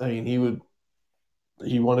 I mean,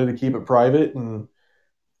 he wanted to keep it private, and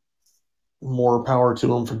more power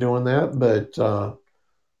to him for doing that. But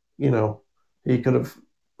you know, he could have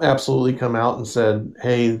absolutely come out and said,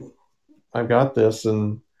 "Hey, I've got this,"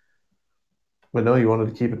 and but no, he wanted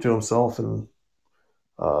to keep it to himself, and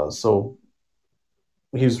so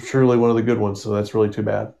he's truly one of the good ones. So that's really too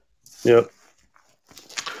bad. yep.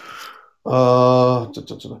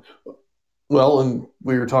 Well, and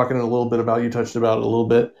we were talking a little bit about, you touched about it a little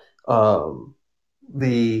bit. Um,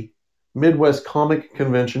 the Midwest Comic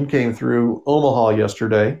Convention came through Omaha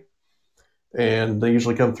yesterday, and they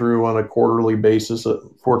usually come through on a quarterly basis,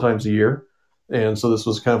 4 times a year. And so this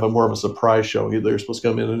was kind of a more of a surprise show. They're supposed to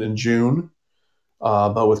come in June,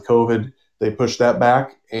 but with COVID, they pushed that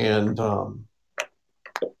back, and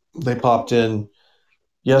they popped in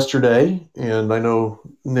yesterday. And I know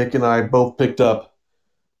Nick and I both picked up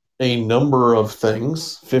a number of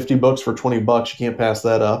things. 50 books for 20 bucks, you can't pass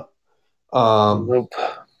that up. Nope.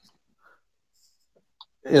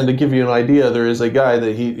 And to give you an idea, there is a guy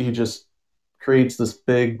that he just creates this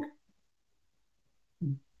big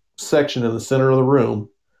section in the center of the room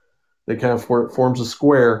that kind of forms a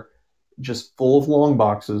square, just full of long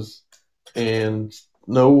boxes, and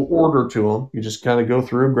no order to them. You just kind of go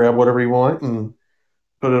through, grab whatever you want, and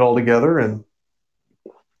put it all together and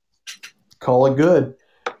call it good.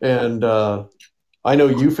 And I know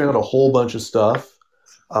you found a whole bunch of stuff.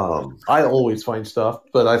 I always find stuff,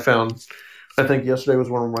 but I think yesterday was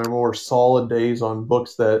one of my more solid days on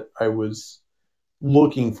books that I was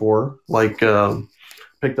looking for. Like,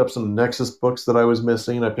 picked up some Nexus books that I was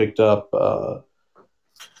missing. I picked up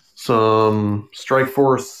some Strike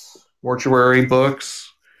Force Mortuary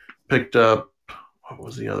books. Picked up, what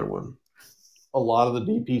was the other one? A lot of the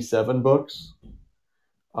DP7 books.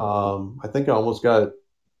 I think I almost got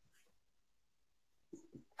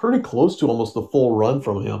pretty close to almost the full run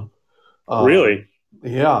from him. Really?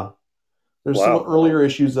 Yeah, there's some Wow. earlier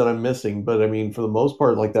issues that I'm missing, but I mean, for the most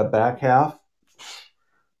part, like that back half,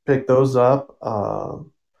 pick those up.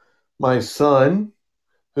 My son,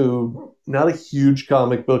 who not a huge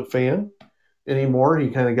comic book fan anymore, he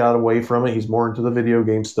kind of got away from it. He's more into the video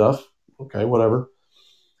game stuff. Okay, whatever.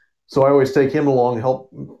 So I always take him along, help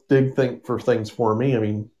dig think for things for me. I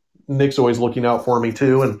mean, Nick's always looking out for me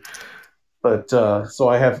too, and but so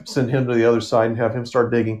I have send him to the other side and have him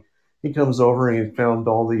start digging. He comes over and he found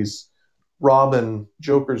all these Robin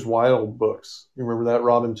Joker's Wild books. You remember that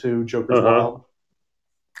Robin 2 Joker's Uh-huh. Wild?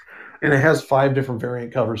 And it has 5 different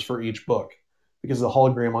variant covers for each book because the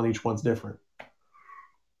hologram on each one's different.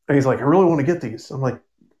 And he's like, I really want to get these. I'm like,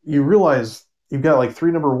 you realize you've got like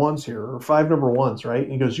 3 number 1s here or 5 number 1s, right?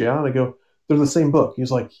 And he goes, yeah. And I go, they're the same book. He's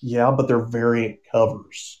like, yeah, but they're variant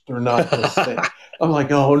covers. They're not the same. I'm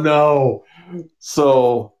like, oh no.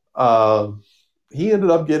 So he ended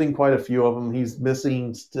up getting quite a few of them. He's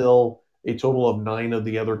missing still a total of 9 of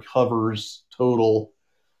the other covers total,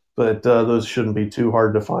 but those shouldn't be too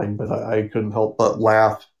hard to find. But I couldn't help but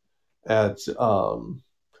laugh at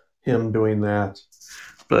him doing that.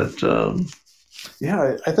 But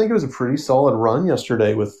yeah, I think it was a pretty solid run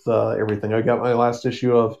yesterday with everything. I got my last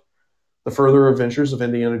issue of The Further Adventures of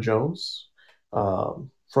Indiana Jones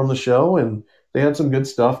from the show, and they had some good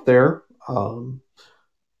stuff there.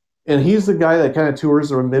 And he's the guy that kind of tours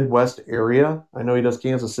the Midwest area. I know he does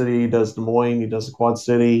Kansas City, he does Des Moines, he does the Quad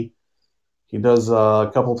City, he does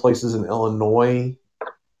a couple of places in Illinois. I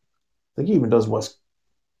think he even does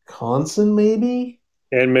Wisconsin, maybe.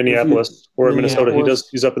 And If you Minneapolis or Minnesota. Minneapolis,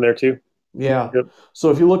 He's up in there too. yeah. Yep.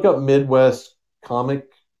 So if you look up Midwest Comic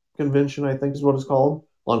Convention, I think is what it's called,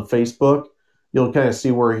 on Facebook, you'll kind of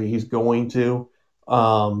see where he's going to.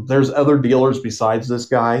 There's other dealers besides this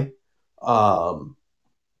guy. Um,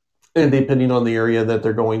 and depending on the area that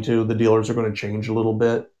they're going to, the dealers are going to change a little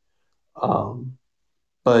bit. Um,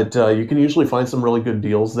 but you can usually find some really good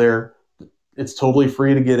deals there. It's totally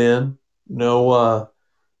free to get in. No,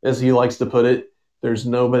 as he likes to put it, there's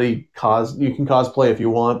nobody you can cosplay if you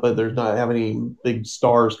want, but there's not have any big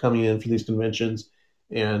stars coming in for these conventions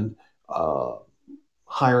and uh,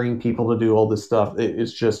 hiring people to do all this stuff.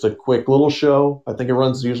 It's just a quick little show. I think it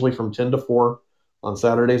runs usually from 10 to 4 on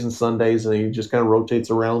Saturdays and Sundays, and he just kind of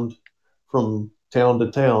rotates around from town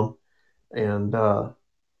to town. And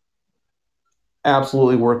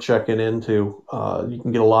absolutely worth checking into. You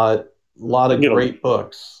can get lot of You know, great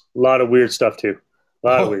books. a lot of weird stuff too. A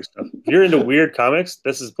lot of weird stuff. If you're into weird comics,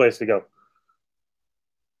 this is the place to go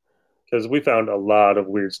because we found a lot of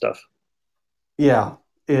weird stuff. Yeah,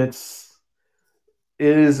 it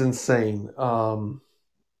is insane.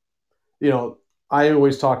 You know, I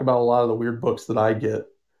always talk about a lot of the weird books that I get,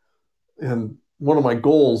 and one of my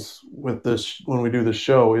goals with this when we do this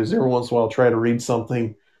show is every once in a while try to read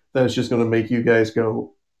something that's just going to make you guys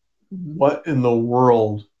go, "What in the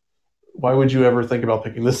world? Why would you ever think about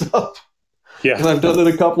picking this up?" Yeah, And I've done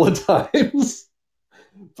it a couple of times,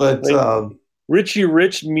 but like Richie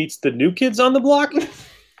Rich meets the new kids on the block.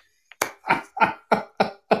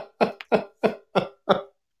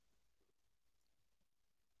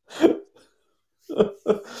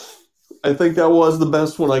 I think that was the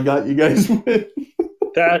best one I got you guys with.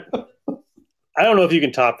 That I don't know if you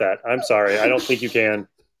can top that. I'm sorry, I don't think you can.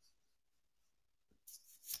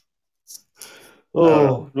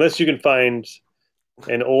 Oh, Unless you can find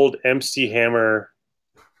an old MC Hammer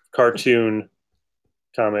cartoon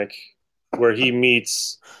comic where he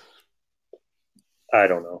meets. I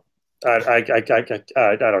don't know. I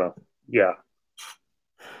don't know. Yeah,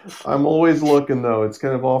 I'm always looking though. It's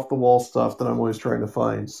kind of off the wall stuff that I'm always trying to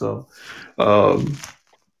find. So, um,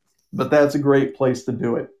 but that's a great place to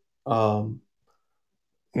do it. Um,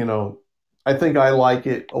 you know, I think I like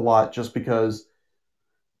it a lot just because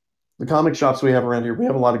the comic shops we have around here, we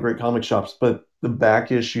have a lot of great comic shops, but the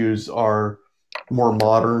back issues are more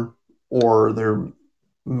modern or they're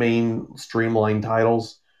main streamlined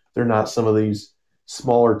titles. They're not some of these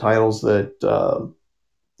smaller titles that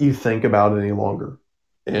you think about any longer.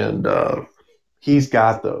 And he's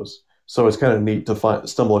got those. So it's kind of neat to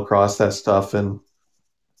stumble across that stuff. And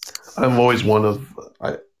I'm always one of,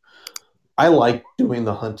 I like doing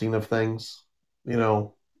the hunting of things. You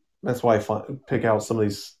know, that's why pick out some of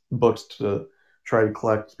these books to try to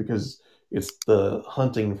collect because it's the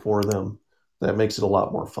hunting for them that makes it a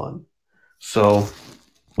lot more fun. So,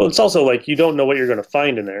 well, it's also like you don't know what you're going to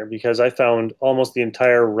find in there because I found almost the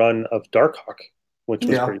entire run of Darkhawk, which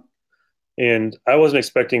was yeah, pretty. And I wasn't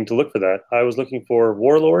expecting to look for that. I was looking for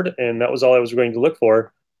Warlord, and that was all I was going to look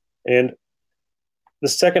for. And the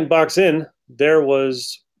second box in, there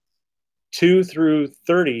was 2 through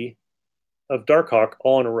 30 of Darkhawk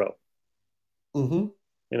all in a row. Mm-hmm.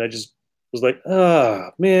 And I just was like,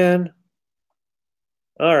 oh, man.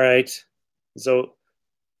 All right. So,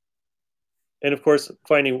 and of course,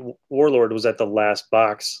 finding Warlord was at the last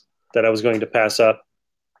box that I was going to pass up.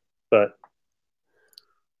 But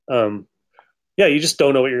yeah, you just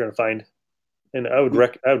don't know what you're going to find. And I would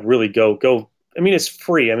really go. I mean, it's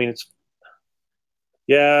free. I mean, it's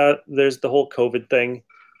yeah. There's the whole COVID thing,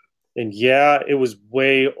 and yeah, it was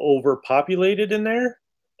way overpopulated in there.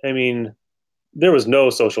 I mean, there was no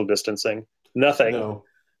social distancing, nothing. No,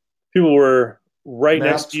 People were right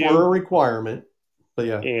next to masks were a you, requirement, but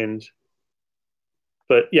yeah. and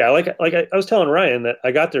but yeah, I was telling Ryan that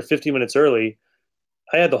I got there 15 minutes early.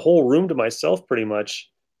 I had the whole room to myself pretty much.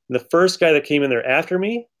 And the first guy that came in there after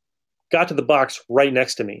me got to the box right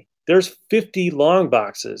next to me. There's 50 long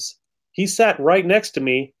boxes. He sat right next to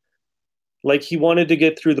me like he wanted to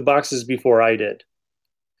get through the boxes before I did.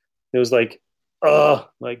 It was like, oh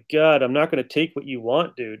my God, I'm not going to take what you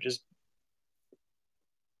want, dude. Just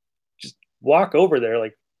walk over there.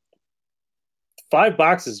 Like 5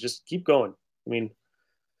 boxes, just keep going. I mean,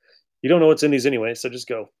 you don't know what's in these anyway, so just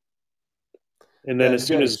go. And then Yeah, as you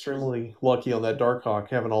soon got as it extremely lucky on that Darkhawk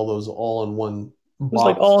having all those all in one was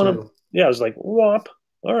like box all in a, too. yeah, I was like, whop.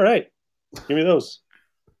 All right, give me those.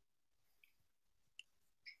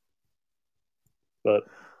 But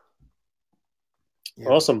Yeah.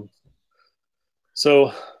 awesome.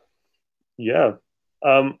 So yeah,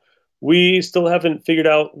 um, we still haven't figured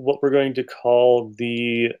out what we're going to call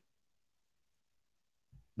the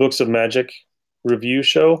Books of Magic review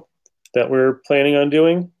show that we're planning on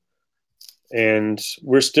doing, and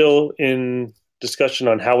we're still in discussion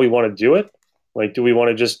on how we want to do it. Like, do we want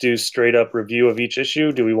to just do straight up review of each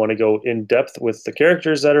issue? Do we want to go in depth with the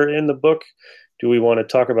characters that are in the book? Do we want to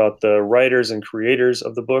talk about the writers and creators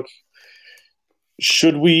of the book?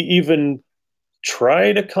 Should we even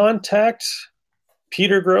try to contact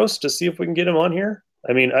Peter Gross to see if we can get him on here?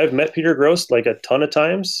 I mean, I've met Peter Gross like a ton of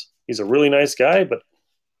times. He's a really nice guy, but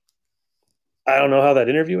I don't know how that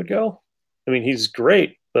interview would go. I mean, he's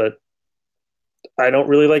great, but I don't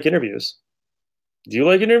really like interviews. Do you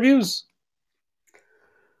like interviews?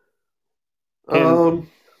 And Um,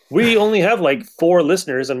 we only have like 4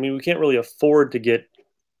 listeners. I mean, we can't really afford to get,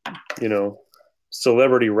 you know,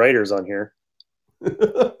 celebrity writers on here.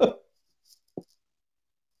 but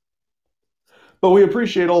we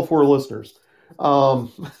appreciate all 4 listeners.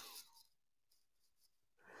 Um,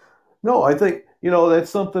 no, I think that's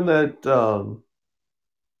something that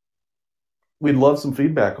we'd love some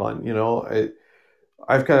feedback on.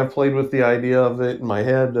 I've kind of played with the idea of it in my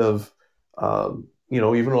head of,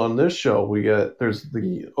 even on this show, there's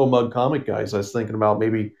the Omug comic guys. I was thinking about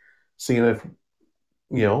maybe seeing if,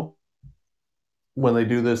 you know, when they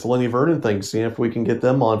do this Lenny Vernon thing, seeing if we can get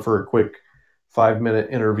them on for a quick 5-minute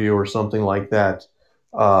interview or something like that.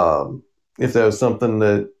 If that was something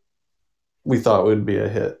that we thought would be a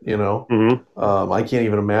hit. Mm-hmm. I can't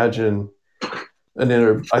even imagine an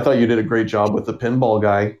interview. I thought you did a great job with the pinball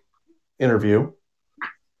guy interview.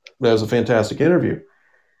 That was a fantastic interview.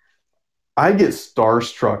 I get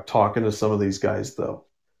starstruck talking to some of these guys though.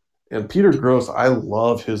 And Peter Gross, I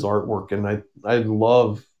love his artwork, and I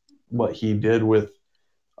love what he did with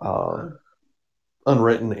uh,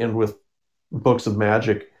 Unwritten and with Books of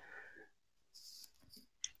Magic.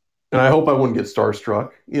 And I hope I wouldn't get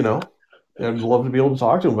starstruck. I'd love to be able to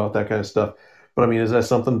talk to him about that kind of stuff. But I mean, is that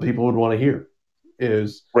something people would want to hear?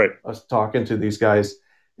 Is Right. us talking to these guys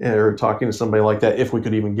or talking to somebody like that, if we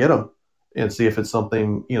could even get them, and see if it's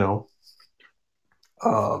something,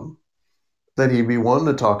 um, that he'd be wanting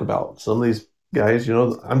to talk about. Some of these guys,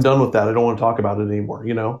 I'm done with that. I don't want to talk about it anymore.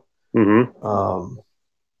 Mm-hmm.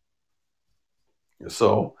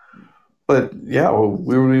 So, but yeah,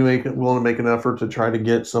 we would be willing to make an effort to try to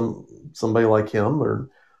get somebody like him, or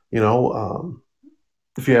if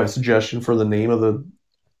you have a suggestion for the name of the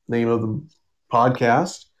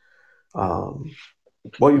podcast, um,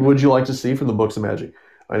 what would you like to see from the Books of Magic?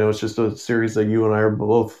 I know it's just a series that you and I are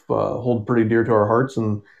both hold pretty dear to our hearts,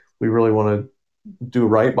 and we really want to do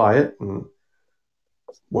right by it. And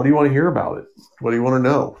what do you want to hear about it? What do you want to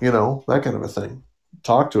know? That kind of a thing.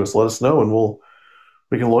 Talk to us, let us know, and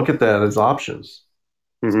we can look at that as options.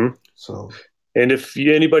 Mm-hmm. So, And if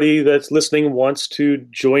anybody that's listening wants to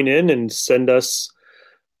join in and send us,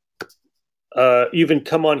 even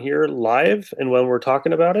come on here live and when we're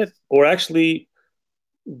talking about it, or actually,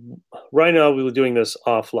 right now we were doing this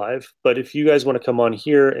off live, but if you guys want to come on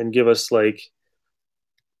here and give us like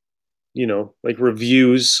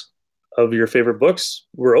reviews of your favorite books,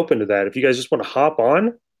 we're open to that. If you guys just want to hop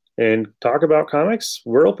on and talk about comics,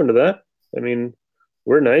 we're open to that. I mean,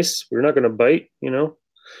 we're nice. We're not going to bite,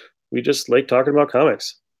 We just like talking about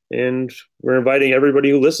comics. And we're inviting everybody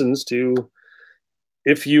who listens to,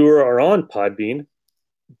 if you are on Podbean,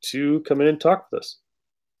 to come in and talk with us.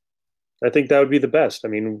 I think that would be the best. I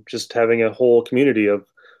mean, just having a whole community of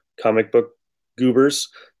comic book goobers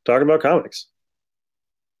talking about comics.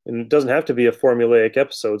 And it doesn't have to be a formulaic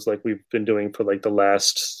episodes like we've been doing for like the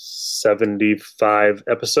last 75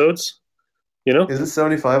 episodes, Is it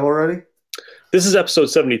 75 already? This is episode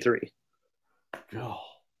 73. Oh.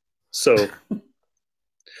 So,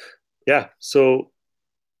 yeah. So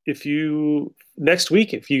next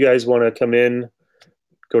week, if you guys want to come in,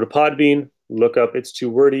 go to Podbean, look up It's Too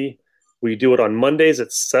Wordy. We do it on Mondays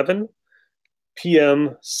at 7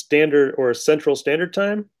 p.m. Standard or Central Standard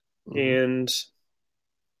Time. Mm-hmm. And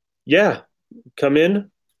yeah, come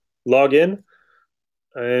in, log in,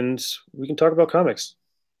 and we can talk about comics.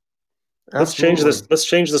 Absolutely. Let's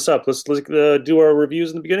change this up. Let's do our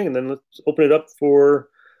reviews in the beginning, and then let's open it up for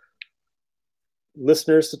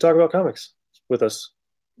listeners to talk about comics with us.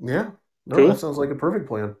 Yeah. No, cool. That sounds like a perfect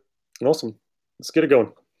plan. Awesome. Let's get it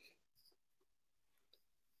going.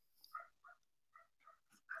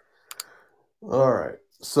 All right.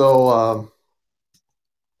 So,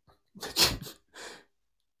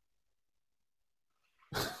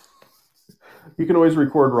 you can always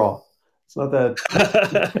record raw. It's not that.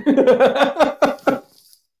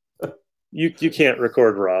 You can't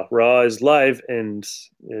record raw. Raw is live, and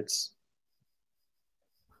it's.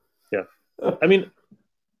 Yeah. I mean,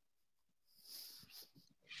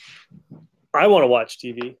 I want to watch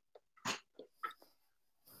TV,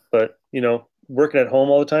 but working at home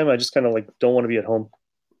all the time, I just kind of like don't want to be at home.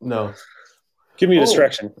 No. Give me a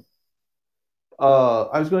distraction.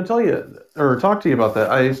 I was going to tell you or talk to you about that.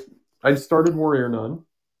 I started Warrior Nun.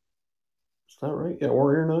 Is that right? Yeah,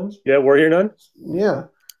 Warrior Nuns. Yeah, Warrior Nun. Yeah,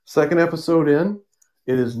 second episode in.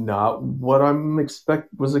 It is not what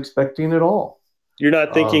was expecting at all. You're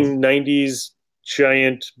not thinking 90s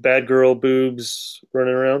giant bad girl boobs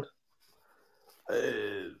running around?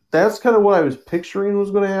 That's kind of what I was picturing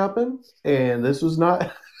was going to happen, and this was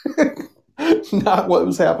not not what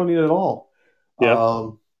was happening at all. Yeah.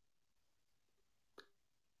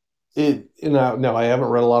 Now I haven't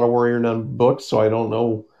read a lot of Warrior Nun books, so I don't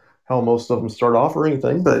know how most of them start off or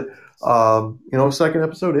anything. But second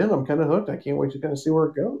episode in, I'm kind of hooked. I can't wait to kind of see where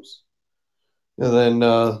it goes. And then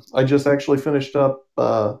I just actually finished up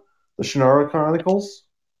the Shannara Chronicles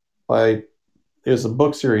It's a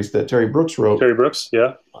book series that Terry Brooks wrote. Terry Brooks,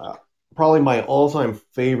 yeah. Probably my all-time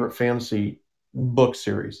favorite fantasy book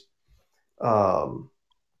series.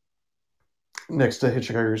 Next to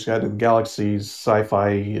Hitchhiker's Guide to the Galaxy's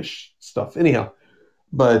sci-fi-ish stuff. Anyhow,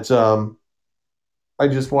 but I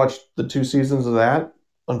just watched the 2 seasons of that.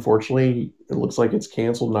 Unfortunately, it looks like it's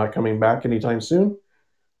canceled, not coming back anytime soon.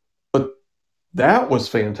 But that was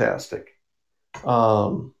fantastic.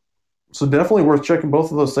 So definitely worth checking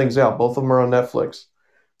both of those things out. Both of them are on Netflix.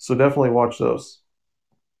 So definitely watch those.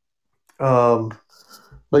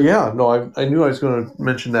 But yeah, no, I knew I was going to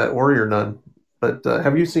mention that Warrior Nun. But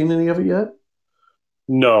have you seen any of it yet?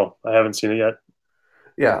 No, I haven't seen it yet.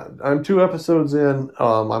 Yeah, I'm 2 episodes in.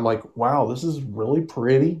 I'm like, wow, this is really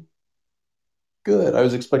pretty good. I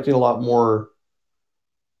was expecting a lot more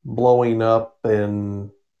blowing up and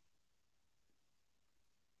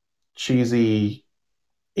cheesy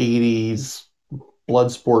 80s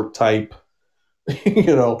blood sport type,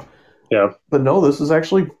 Yeah. But no, this is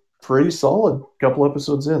actually pretty solid. Couple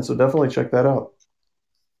episodes in, so definitely check that out.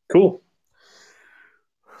 Cool.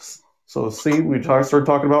 So see, we started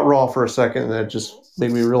talking about Raw for a second, and that just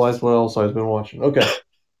made me realize what else I've been watching. Okay.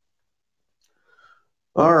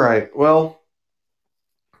 All right. Well,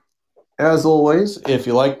 as always, if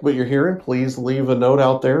you like what you're hearing, please leave a note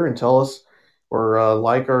out there and tell us or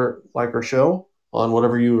like our show on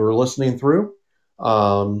whatever you are listening through.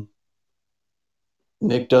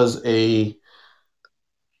 Nick does another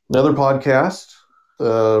podcast,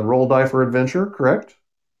 Roll Die for Adventure, correct?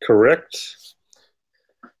 Correct.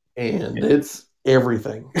 And it's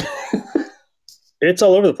everything. It's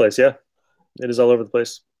all over the place, yeah. It is all over the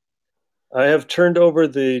place. I have turned over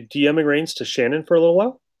the DMing reins to Shannon for a little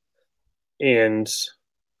while. And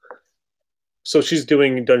so she's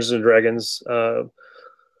doing Dungeons & Dragons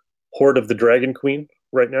Horde of the Dragon Queen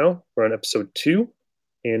right now. We're on episode 2.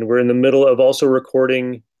 And we're in the middle of also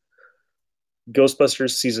recording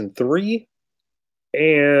Ghostbusters Season 3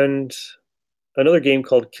 and another game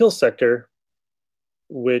called Kill Sector,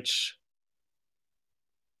 which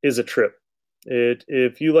is a trip.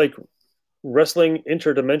 If you like wrestling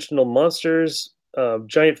interdimensional monsters,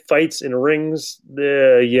 giant fights in rings,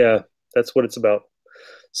 yeah, that's what it's about.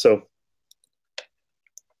 So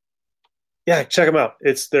Yeah, check them out.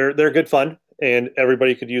 They're good fun, and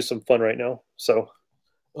everybody could use some fun right now. So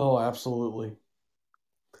Oh, absolutely.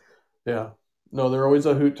 Yeah. No, they're always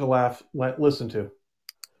a hoot to listen to.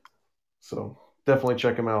 So definitely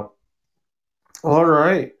check them out. All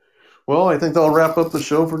right. Well, I think that'll wrap up the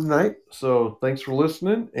show for tonight. So thanks for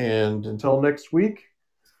listening. And until next week,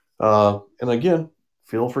 and again,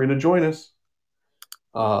 feel free to join us.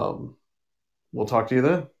 Um, we'll talk to you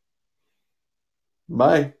then.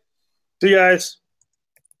 Bye. see you guys.